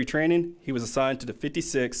 After retraining, he was assigned to the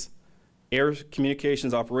 56th Air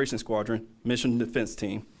Communications Operations Squadron Mission Defense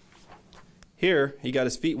Team. Here, he got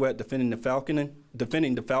his feet wet defending the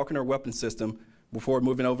Falconer weapon system before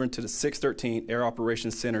moving over into the 613 Air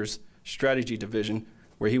Operations Center's Strategy Division,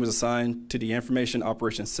 where he was assigned to the Information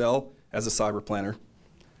Operations Cell as a cyber planner.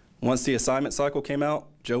 Once the assignment cycle came out,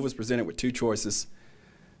 Joe was presented with 2 choices,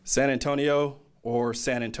 San Antonio or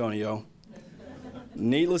San Antonio.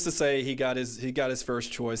 Needless to say, he got his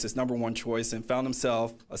first choice, his number one choice, and found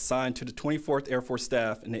himself assigned to the 24th Air Force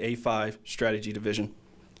Staff in the A5 Strategy Division.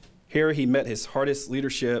 Here he met his hardest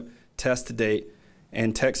leadership test to date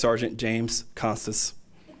and Tech Sergeant James Constas.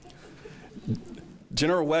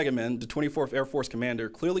 General Wagaman, the 24th Air Force commander,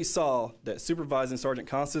 clearly saw that supervising Sergeant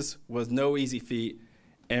Constas was no easy feat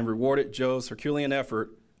and rewarded Joe's Herculean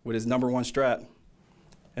effort with his number one strat.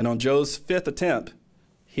 And on Joe's 5th attempt,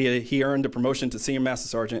 he earned a promotion to Senior Master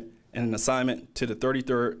Sergeant and an assignment to the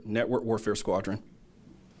 33rd Network Warfare Squadron.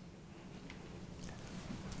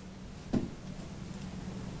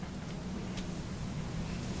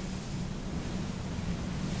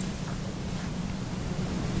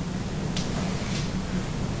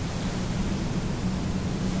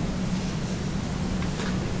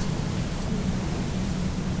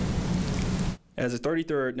 As the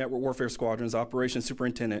 33rd Network Warfare Squadron's Operations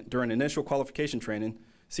Superintendent during initial qualification training,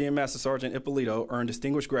 Senior Master Sergeant Ippolito earned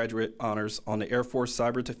Distinguished Graduate honors on the Air Force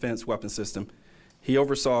Cyber Defense Weapons System. He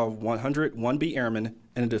oversaw 100 1B airmen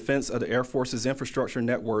in the defense of the Air Force's infrastructure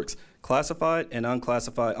networks, classified and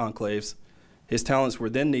unclassified enclaves. His talents were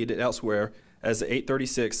then needed elsewhere as the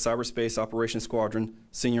 836 Cyberspace Operations Squadron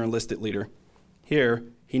Senior Enlisted Leader. Here,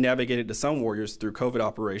 he navigated the Sun Warriors through COVID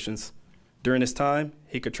operations. During this time,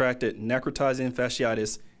 he contracted necrotizing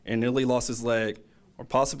fasciitis and nearly lost his leg, or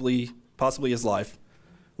possibly his life.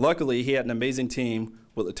 Luckily, he had an amazing team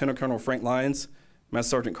with Lieutenant Colonel Frank Lyons, Master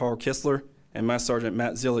Sergeant Carl Kistler, and Master Sergeant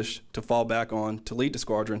Matt Zilish to fall back on to lead the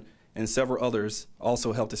squadron, and several others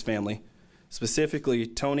also helped his family, specifically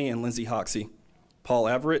Tony and Lindsay Hoxie, Paul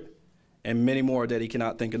Everett, and many more that he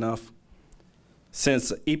cannot think enough.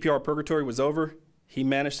 Since EPR purgatory was over, he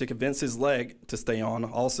managed to convince his leg to stay on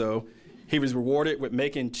also. He was rewarded with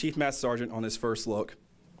making Chief Master Sergeant on his first look.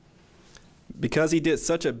 Because he did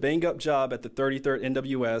such a bang-up job at the 33rd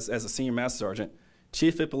NWS as a Senior Master Sergeant,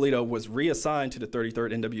 Chief Ippolito was reassigned to the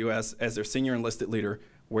 33rd NWS as their Senior Enlisted Leader,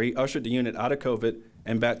 where he ushered the unit out of COVID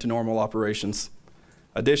and back to normal operations.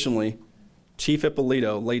 Additionally, Chief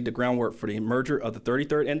Ippolito laid the groundwork for the merger of the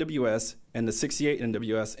 33rd NWS and the 68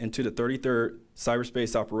 NWS into the 33rd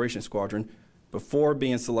Cyberspace Operations Squadron before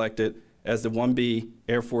being selected as the 1B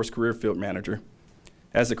Air Force Career Field Manager.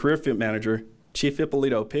 As the Career Field Manager, Chief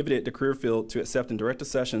Ippolito pivoted the career field to accept and direct the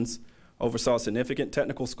sessions, oversaw significant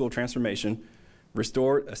technical school transformation,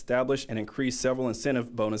 restored, established, and increased several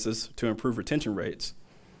incentive bonuses to improve retention rates.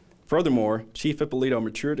 Furthermore, Chief Ippolito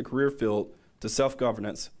matured the career field to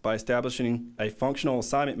self-governance by establishing a functional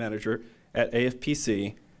assignment manager at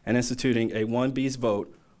AFPC and instituting a 1B's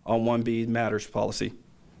vote on 1B matters policy.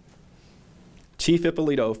 Chief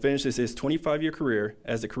Ippolito finishes his 25-year career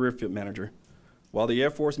as the career field manager. While the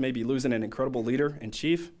Air Force may be losing an incredible leader and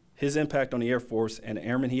chief, his impact on the Air Force and the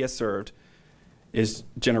airmen he has served is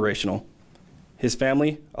generational. His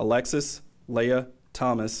family, Alexis, Leah,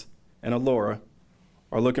 Thomas, and Alora,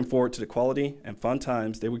 are looking forward to the quality and fun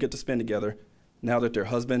times they will get to spend together now that their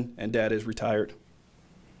husband and dad is retired.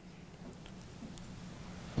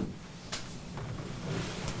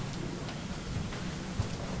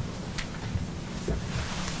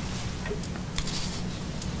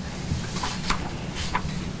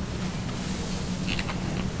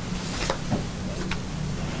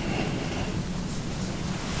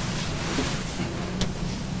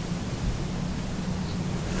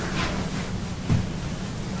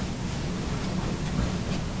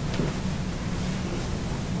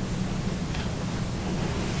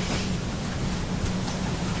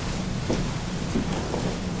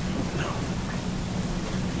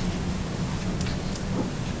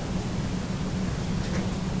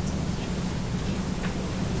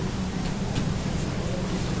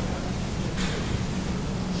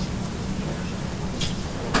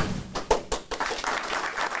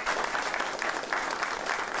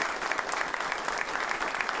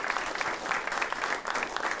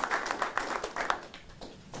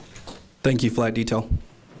 Thank you, Flight Detail.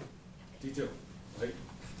 Detail. Wait.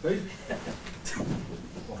 Wait.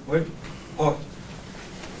 Wait. Pause.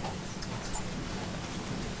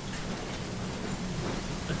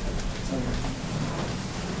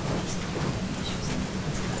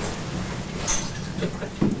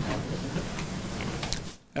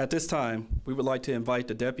 At this time, we would like to invite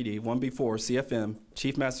the Deputy 1B4 CFM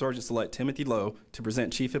Chief Master Sergeant Select Timothy Lowe to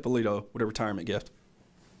present Chief Ippolito with a retirement gift.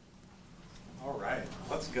 All right,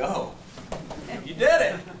 let's go. You did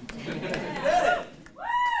it. You did it.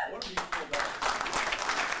 What do you feel about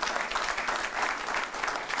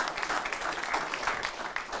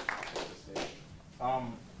it?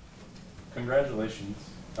 Congratulations.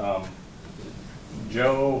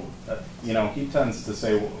 Joe, he tends to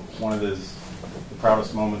say one of his the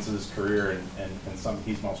proudest moments of his career, and something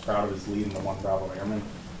he's most proud of is leading the 1 Bravo Airmen.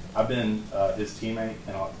 I've been his teammate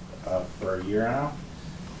for a year now.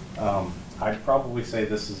 I'd probably say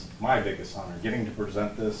this is my biggest honor, getting to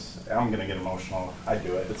present this. I'm going to get emotional. I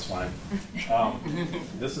do it. It's fine.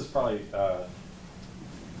 This is probably the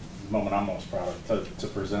moment I'm most proud of, to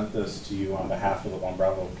present this to you on behalf of the 1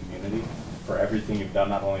 Bravo community for everything you've done,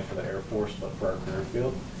 not only for the Air Force, but for our career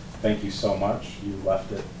field. Thank you so much. You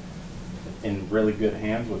left it in really good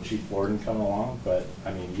hands with Chief Lorden coming along, but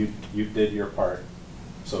I mean, you did your part.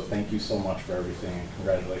 So thank you so much for everything, and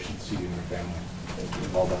congratulations to you and your family. Thank you.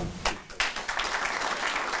 Well done.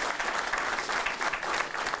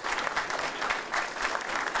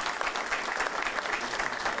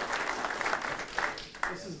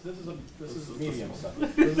 This is medium stuff.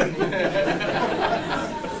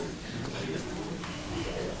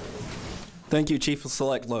 Thank you, Chief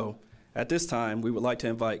Select Lowe. At this time, we would like to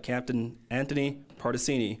invite Captain Anthony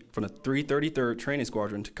Particini from the 333rd Training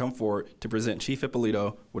Squadron to come forward to present Chief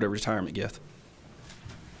Ippolito with a retirement gift.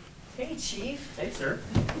 Hey, Chief. Hey, sir.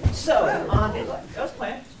 So, that was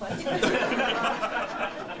planned.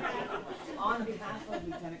 On behalf of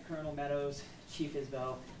Lieutenant Colonel Meadows, Chief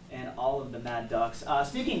Isbell, and all of the Mad Ducks.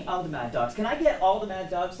 Speaking of the Mad Ducks, can I get all the Mad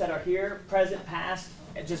Ducks that are here, present, past,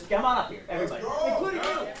 and just come on up here, everybody, including you.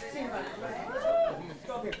 Let's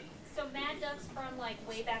go up here. So Mad Ducks from like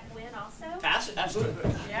way back when also?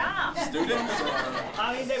 Absolutely. Yeah. Students?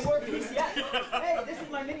 I mean, they were PCS. Hey, this is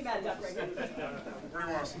my mini Mad Duck right here. Where do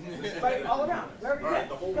you want us? Right, all around. Wherever you're at.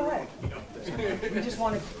 Go ahead. We just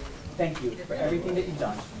want to thank you for everything that you've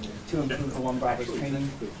done to improve the 1 Bravo's training,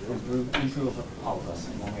 improve all of us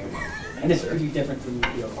in one way or another. And it's pretty different from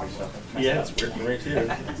the other stuff. Yeah, it's weird for me too.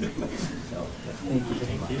 So, thank you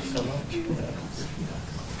very much. Thank you so much.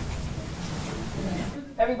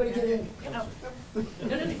 Everybody get in. No, you.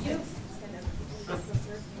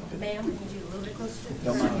 Ma'am, need you a little bit closer.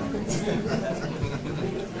 Don't mind.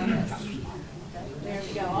 There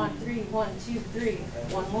we go. On 3, 1, 2, 3.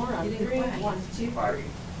 One more on 3, 1, 2. Party.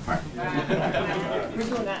 We're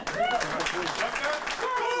doing that.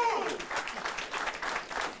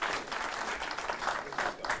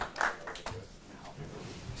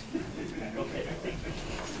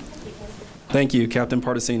 Thank you, Captain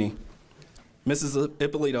Particini. Mrs.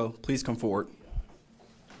 Ippolito, please come forward.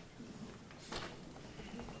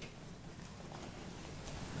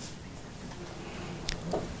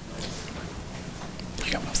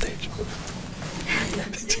 You got me on stage.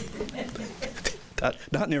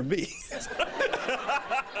 Not near me.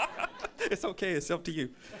 It's okay, it's up to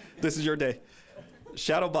you. This is your day.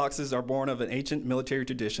 Shadow boxes are born of an ancient military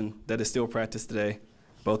tradition that is still practiced today,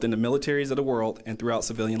 both in the militaries of the world and throughout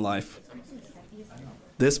civilian life.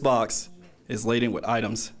 This box is laden with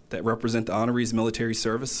items that represent the honoree's military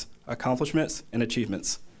service, accomplishments, and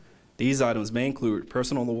achievements. These items may include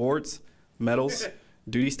personal awards, medals,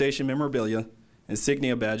 duty station memorabilia,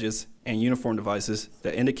 insignia badges, and uniform devices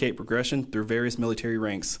that indicate progression through various military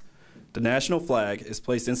ranks. The national flag is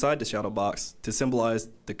placed inside the shadow box to symbolize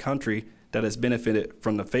the country that has benefited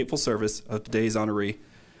from the faithful service of today's honoree.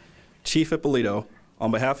 Chief Ippolito,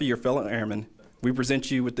 on behalf of your fellow airmen, we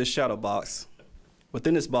present you with this shadow box.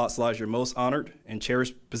 Within this box lies your most honored and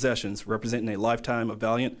cherished possessions representing a lifetime of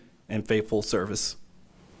valiant and faithful service.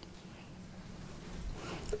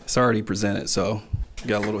 It's already presented, so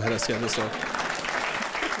got a little ahead of schedule. So.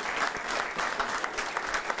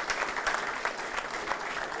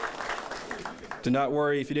 Do not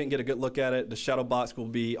worry if you didn't get a good look at it. The shadow box will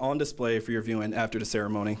be on display for your viewing after the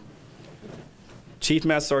ceremony. Chief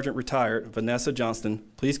Master Sergeant Retired Vanessa Johnston,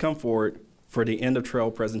 please come forward for the end of trail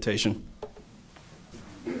presentation.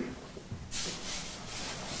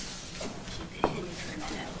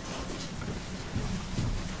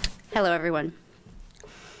 Hello, everyone.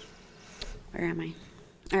 Where am I?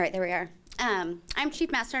 All right, there we are. I'm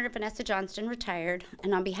Chief Master Sergeant Vanessa Johnston, retired,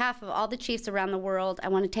 and on behalf of all the chiefs around the world, I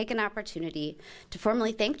want to take an opportunity to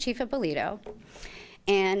formally thank Chief Ippolito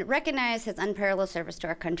and recognize his unparalleled service to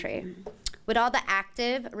our country. Would all the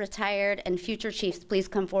active, retired, and future chiefs please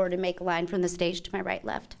come forward and make a line from the stage to my right,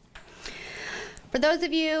 left? For those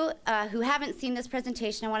of you who haven't seen this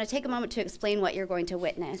presentation, I want to take a moment to explain what you're going to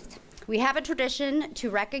witness. We have a tradition to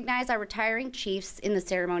recognize our retiring chiefs in the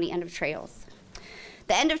ceremony End of Trails.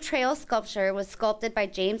 The End of Trails sculpture was sculpted by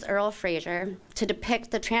James Earl Fraser to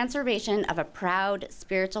depict the transformation of a proud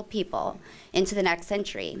spiritual people into the next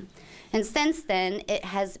century. And since then, it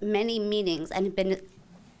has many meanings and have been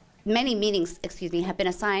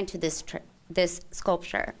assigned to this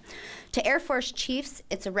sculpture. To Air Force chiefs,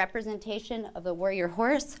 it's a representation of the warrior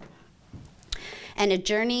horse and a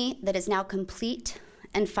journey that is now complete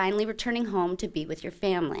and finally returning home to be with your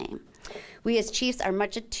family. We as chiefs are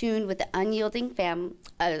much attuned with the unyielding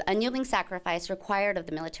sacrifice required of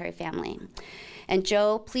the military family. And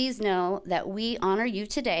Joe, please know that we honor you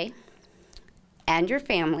today and your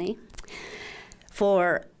family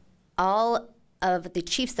for all of the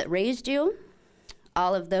chiefs that raised you,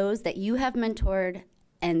 all of those that you have mentored,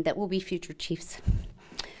 and that will be future chiefs.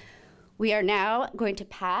 We are now going to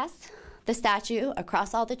pass the statue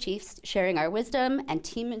across all the chiefs, sharing our wisdom and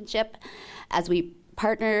teammanship as we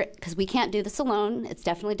partner, because we can't do this alone. It's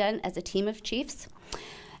definitely done as a team of chiefs.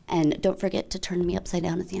 And don't forget to turn me upside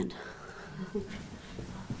down at the end.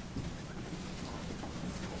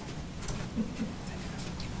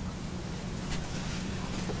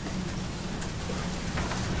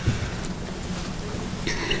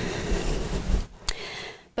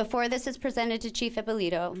 Before this is presented to Chief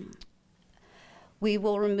Ippolito, we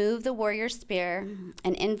will remove the warrior spear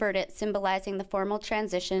and invert it, symbolizing the formal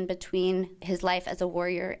transition between his life as a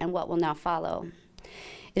warrior and what will now follow.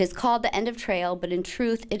 It is called the end of trail, but in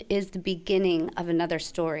truth, it is the beginning of another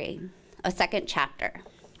story, a second chapter.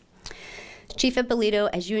 Chief Ippolito,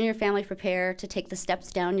 as you and your family prepare to take the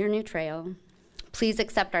steps down your new trail, please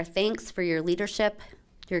accept our thanks for your leadership,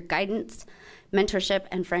 your guidance, mentorship,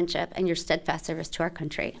 and friendship, and your steadfast service to our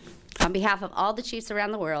country. On behalf of all the chiefs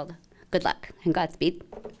around the world, good luck and Godspeed.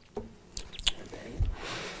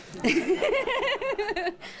 It's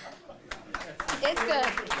good.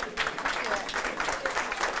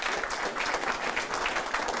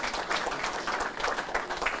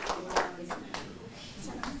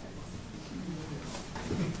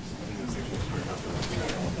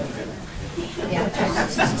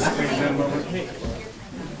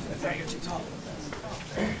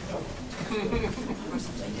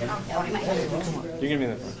 You give me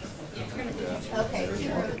that one. Okay,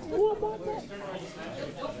 sure.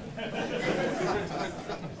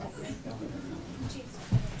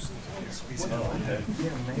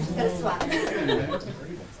 Gotta swap.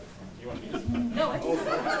 No, it's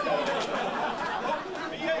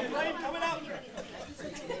coming out.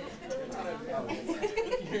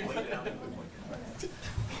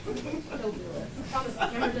 promise the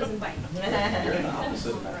camera doesn't bite.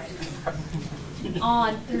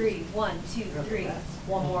 On three. 1, 2, 3.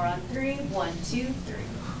 One more on 3. 1, 2, 3.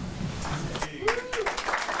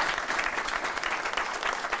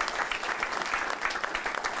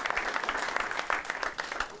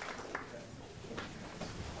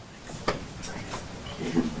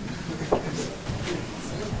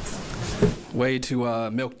 Way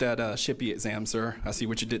to milk that shippy exam, sir. I see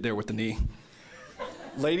what you did there with the knee.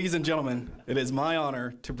 Ladies and gentlemen, it is my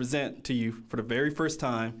honor to present to you for the very first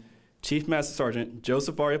time Chief Master Sergeant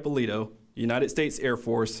Joseph R. Ippolito, United States Air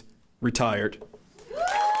Force, retired.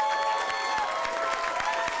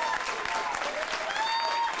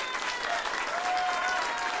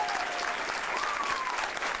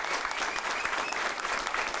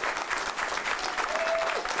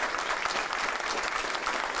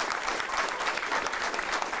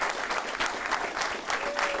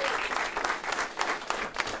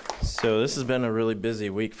 So this has been a really busy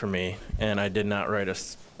week for me, and I did not write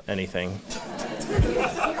anything.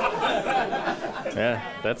 Yeah,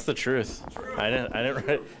 that's the truth. I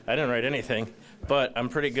didn't write anything, but I'm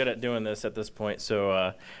pretty good at doing this at this point.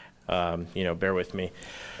 So, bear with me.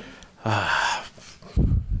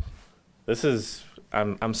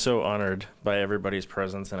 I'm so honored by everybody's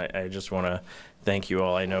presence, and I just want to thank you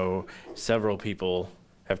all. I know several people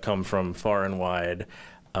have come from far and wide.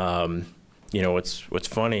 What's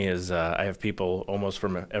funny is I have people almost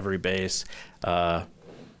from every base.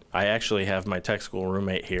 I actually have my tech school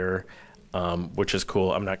roommate here, which is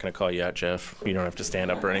cool. I'm not going to call you out, Jeff. You don't have to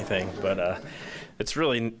stand up or anything, but it's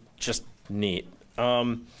really just neat.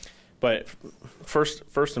 But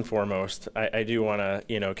first and foremost, I do want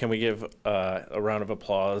to, can we give a round of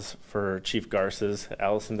applause for Chief Garces?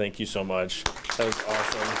 Allison, thank you so much. That was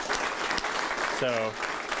awesome. So,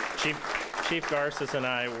 Chief Garces and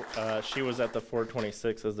I, she was at the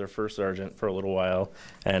 426 as their first sergeant for a little while,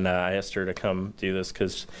 and I asked her to come do this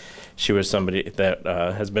because she was somebody that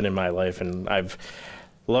has been in my life, and I've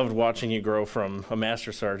loved watching you grow from a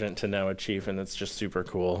master sergeant to now a chief, and it's just super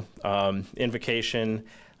cool. Invocation,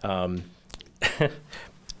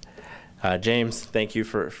 James, thank you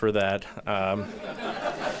for that.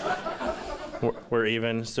 We're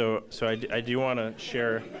even, so I do want to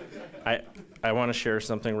share. I want to share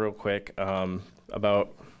something real quick.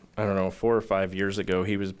 About, 4 or 5 years ago,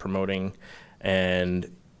 he was promoting,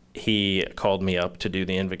 and he called me up to do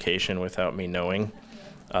the invocation without me knowing.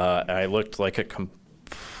 I looked like a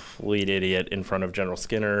complete idiot in front of General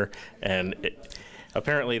Skinner, and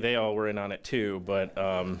apparently they all were in on it too, but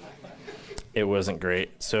it wasn't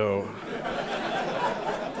great. So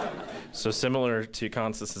similar to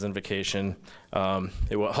Constance's invocation,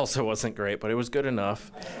 it also wasn't great, but it was good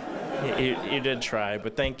enough. You did try,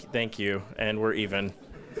 but thank you, and we're even.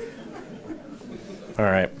 All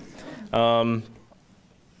right.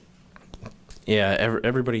 Yeah,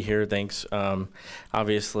 everybody here, thanks.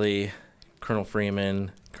 Obviously, Colonel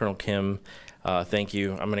Freeman, Colonel Kim, thank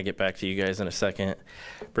you. I'm going to get back to you guys in a second.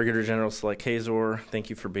 Brigadier General Select Hazor, thank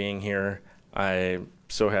you for being here. I'm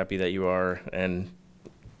so happy that you are, and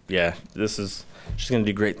yeah, this is she's going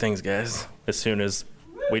to do great things, guys, as soon as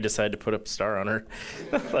we decide to put a star on her.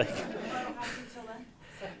 Like,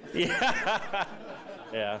 yeah.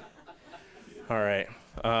 Yeah. All right.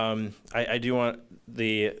 I do want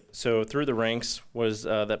so Through the Ranks was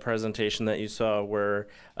that presentation that you saw where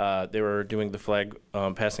they were doing the flag,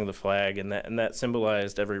 passing the flag, and that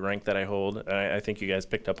symbolized every rank that I hold. I think you guys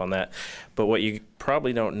picked up on that. But what you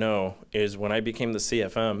probably don't know is when I became the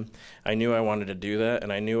CFM, I knew I wanted to do that,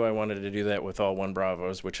 and I knew I wanted to do that with all 1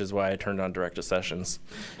 Bravos, which is why I turned on direct accessions.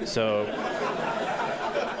 So,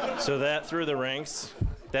 that Through the Ranks,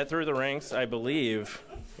 I believe,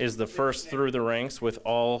 is the first Through the Ranks with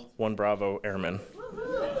all 1 Bravo airmen.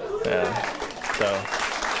 Yeah.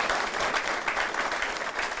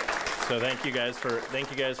 So thank you guys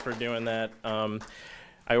for doing that.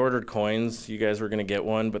 I ordered coins. You guys were going to get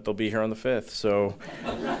one, but they'll be here on the 5th. So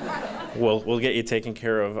we'll get you taken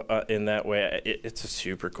care of in that way. It's a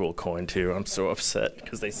super cool coin too. I'm so upset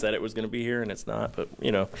because they said it was going to be here and it's not. But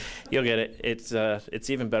you'll get it. It's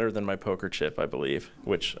even better than my poker chip, I believe,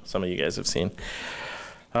 which some of you guys have seen.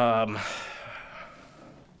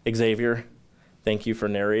 Xavier, thank you for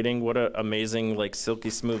narrating. What an amazing, silky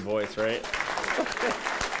smooth voice, right?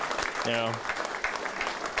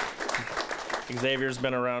 Xavier's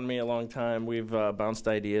been around me a long time. We've bounced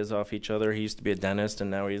ideas off each other. He used to be a dentist, and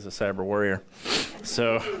now he's a cyber warrior.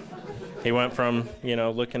 So he went from,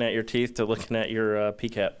 looking at your teeth to looking at your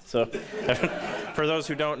PCAP. So for those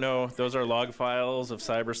who don't know, those are log files of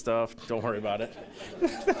cyber stuff. Don't worry about it.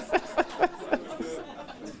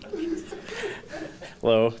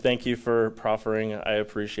 Lo, thank you for proffering. I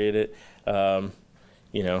appreciate it.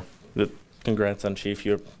 Congrats on Chief.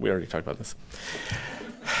 We already talked about this.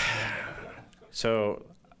 So,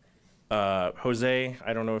 Jose,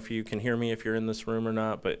 I don't know if you can hear me if you're in this room or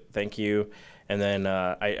not, but thank you. And then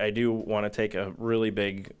I do want to take a really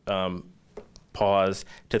big pause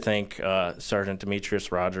to thank Sergeant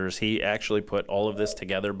Demetrius Rogers. He actually put all of this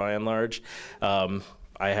together by and large.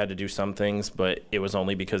 I had to do some things, but it was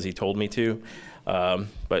only because he told me to.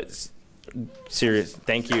 But serious,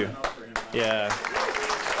 thank you. Yeah.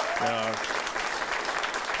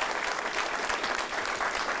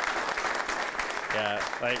 Yeah,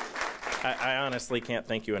 I honestly can't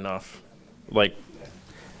thank you enough.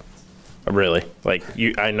 Really,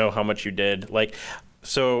 I know how much you did.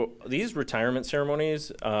 So these retirement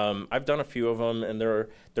ceremonies, I've done a few of them, and they're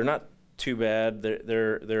not too bad.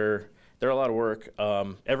 They're a lot of work.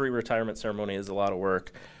 Every retirement ceremony is a lot of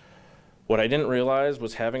work. What I didn't realize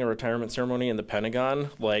was having a retirement ceremony in the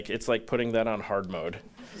Pentagon, it's like putting that on hard mode.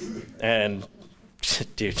 And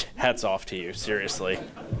dude, hats off to you, seriously.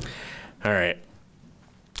 All right.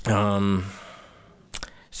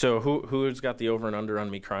 So who's got the over and under on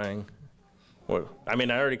me crying? Well, I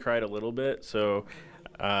already cried a little bit, so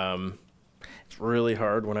it's really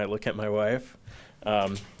hard when I look at my wife.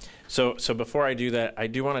 So before I do that, I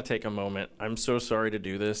do want to take a moment. I'm so sorry to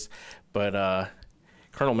do this, but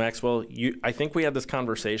Colonel Maxwell, I think we had this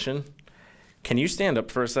conversation. Can you stand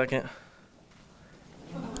up for a second?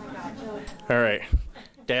 Oh my God, Joe. All right.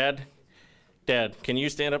 Dad, can you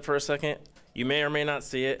stand up for a second? You may or may not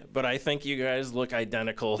see it, but I think you guys look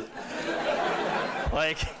identical.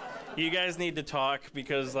 You guys need to talk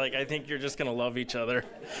because, I think you're just gonna love each other.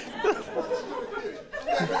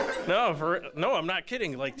 No, I'm not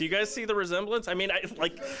kidding. Do you guys see the resemblance?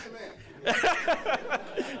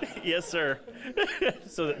 Yes, sir.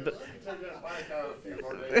 So,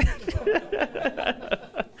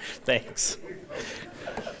 thanks.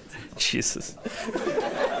 Jesus.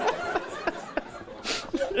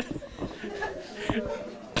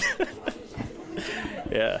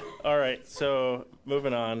 Yeah. All right. So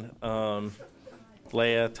moving on.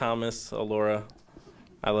 Leia, Thomas, Alora,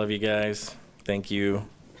 I love you guys. Thank you.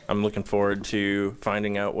 I'm looking forward to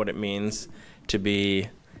finding out what it means to be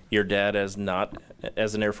your dad as an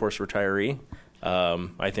Air Force retiree.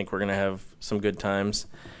 I think we're gonna have some good times.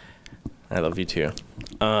 I love you too.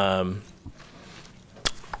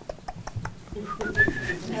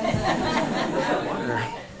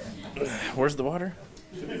 Where's the water?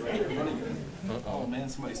 Oh man,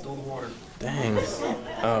 somebody stole the water. Dang.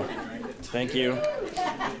 Oh, thank you.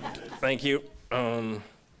 Thank you.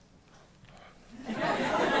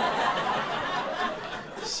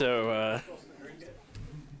 So,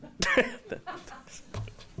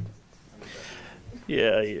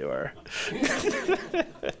 yeah, you are.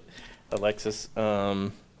 Alexis,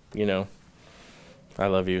 you know, I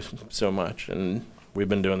love you so much, and we've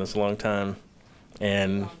been doing this a long time,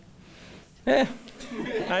 and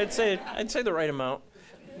I'd say the right amount,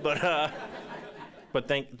 but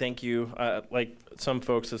thank you. Like some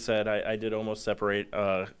folks have said, I did almost separate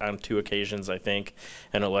on 2 occasions, I think,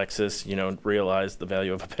 and Alexis, you know, realized the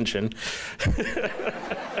value of a pension.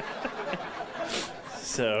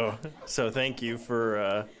 So thank you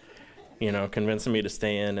for you know, convincing me to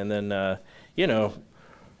stay in, and then you know,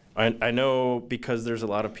 I know because there's a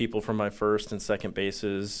lot of people from my first and second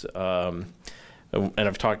bases, and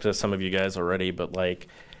I've talked to some of you guys already, but like,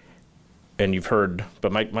 and you've heard,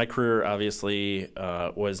 but my career obviously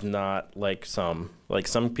was not like some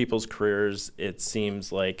people's careers. It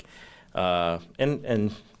seems like,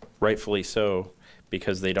 and rightfully so,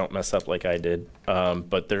 because they don't mess up like I did.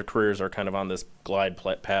 But their careers are kind of on this glide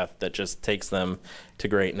path that just takes them to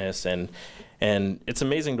greatness, and it's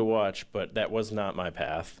amazing to watch. But that was not my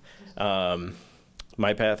path.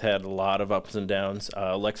 My path had a lot of ups and downs.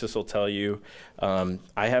 Alexis will tell you, I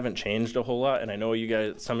haven't changed a whole lot, and I know you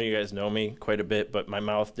guys, some of you guys know me quite a bit, but my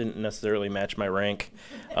mouth didn't necessarily match my rank.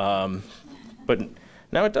 But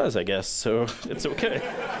now it does, I guess, so it's okay.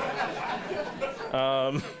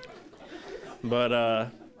 But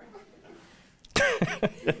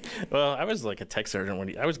well, I was like a tech sergeant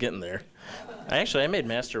when I was getting there. I made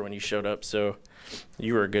master when you showed up, so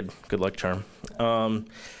you were a good luck charm.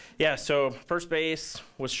 Yeah, so first base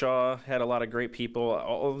was Shaw, had a lot of great people.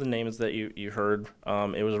 All of the names that you heard,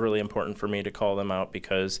 it was really important for me to call them out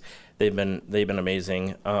because they've been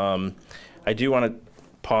amazing. I do want to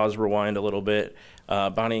pause, rewind a little bit.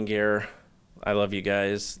 Bonnie and Gare, I love you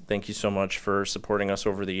guys. Thank you so much for supporting us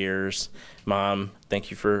over the years. Mom,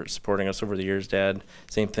 thank you for supporting us over the years. Dad,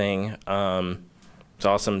 same thing. It's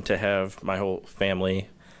awesome to have my whole family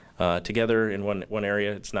together in one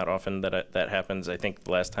area. It's not often that happens. I think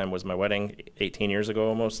the last time was my wedding 18 years ago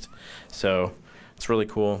almost. So it's really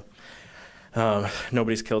cool.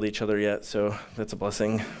 Nobody's killed each other yet, so that's a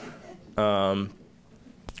blessing.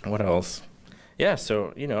 What else? Yeah,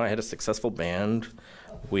 so, you know, I had a successful band.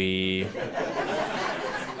 We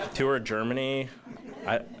toured Germany.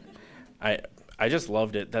 I just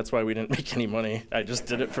loved it. That's why we didn't make any money. I just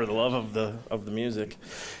did it for the love of the music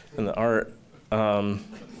and the art.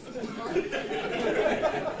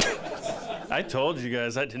 I told you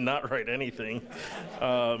guys I did not write anything.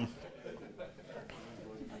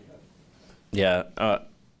 Yeah,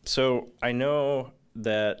 so I know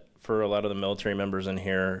that for a lot of the military members in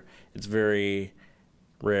here, it's very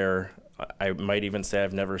rare. I might even say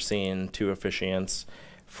I've never seen 2 officiants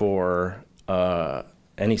for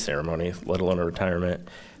any ceremony, let alone a retirement.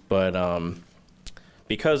 But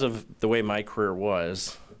because of the way my career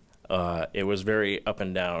was, it was very up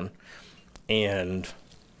and down. And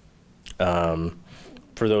for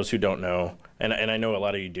those who don't know, and I know a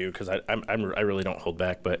lot of you do because I really don't hold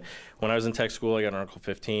back, but when I was in tech school, I got an Article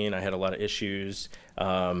 15. I had a lot of issues.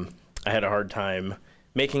 I had a hard time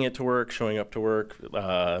making it to work, showing up to work.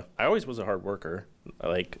 I always was a hard worker,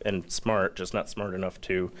 and smart, just not smart enough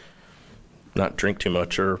to not drink too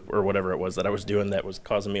much or whatever it was that I was doing that was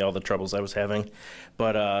causing me all the troubles I was having.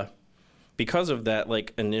 But because of that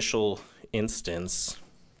initial instance,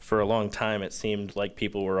 for a long time it seemed like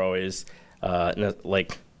people were always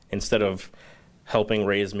instead of helping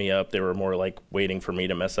raise me up, they were more waiting for me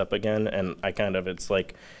to mess up again. And it's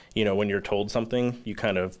like, you know, when you're told something, you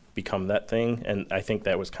kind of become that thing. And I think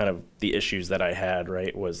that was kind of the issues that I had,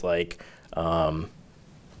 right, was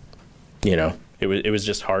you know, it was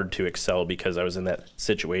just hard to excel because I was in that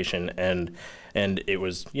situation. And it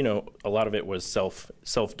was, you know, a lot of it was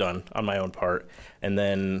self done on my own part. And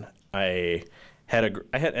then I've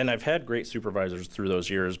had great supervisors through those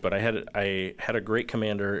years, but I had a great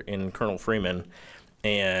commander in Colonel Freeman,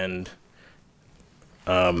 and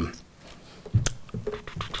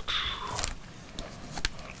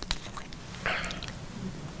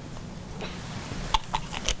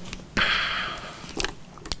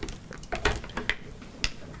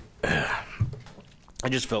I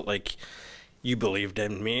just felt like you believed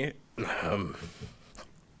in me.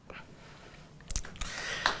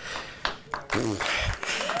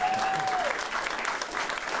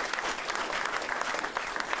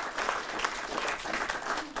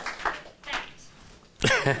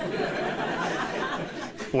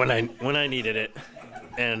 when I needed it,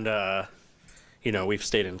 and you know, we've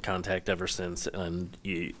stayed in contact ever since, and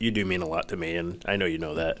you do mean a lot to me, and I know you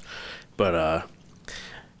know that. But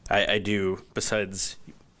I do, besides,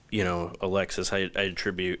 you know, Alexis, I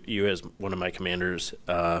attribute you as one of my commanders,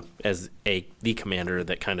 as the commander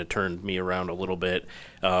that kind of turned me around a little bit.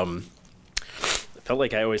 I felt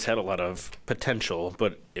like I always had a lot of potential,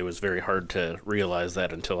 but it was very hard to realize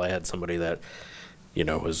that until I had somebody that, you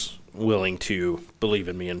know, was willing to believe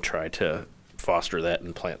in me and try to foster that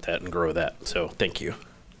and plant that and grow that. So thank you.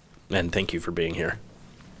 And thank you for being here.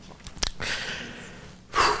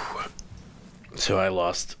 So I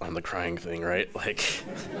lost on the crying thing, right? Like,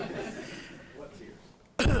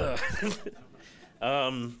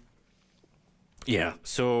 yeah,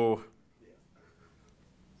 so,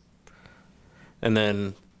 and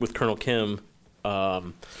then with Colonel Kim, I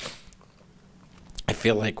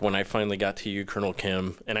feel like when I finally got to you, Colonel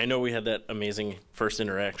Kim, and I know we had that amazing first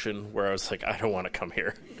interaction where I was like, I don't want to come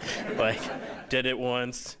here. Like, did it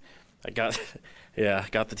once. I got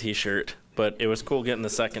the t-shirt, but it was cool getting the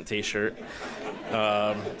second t-shirt.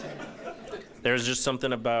 There's just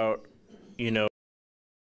something about, you know,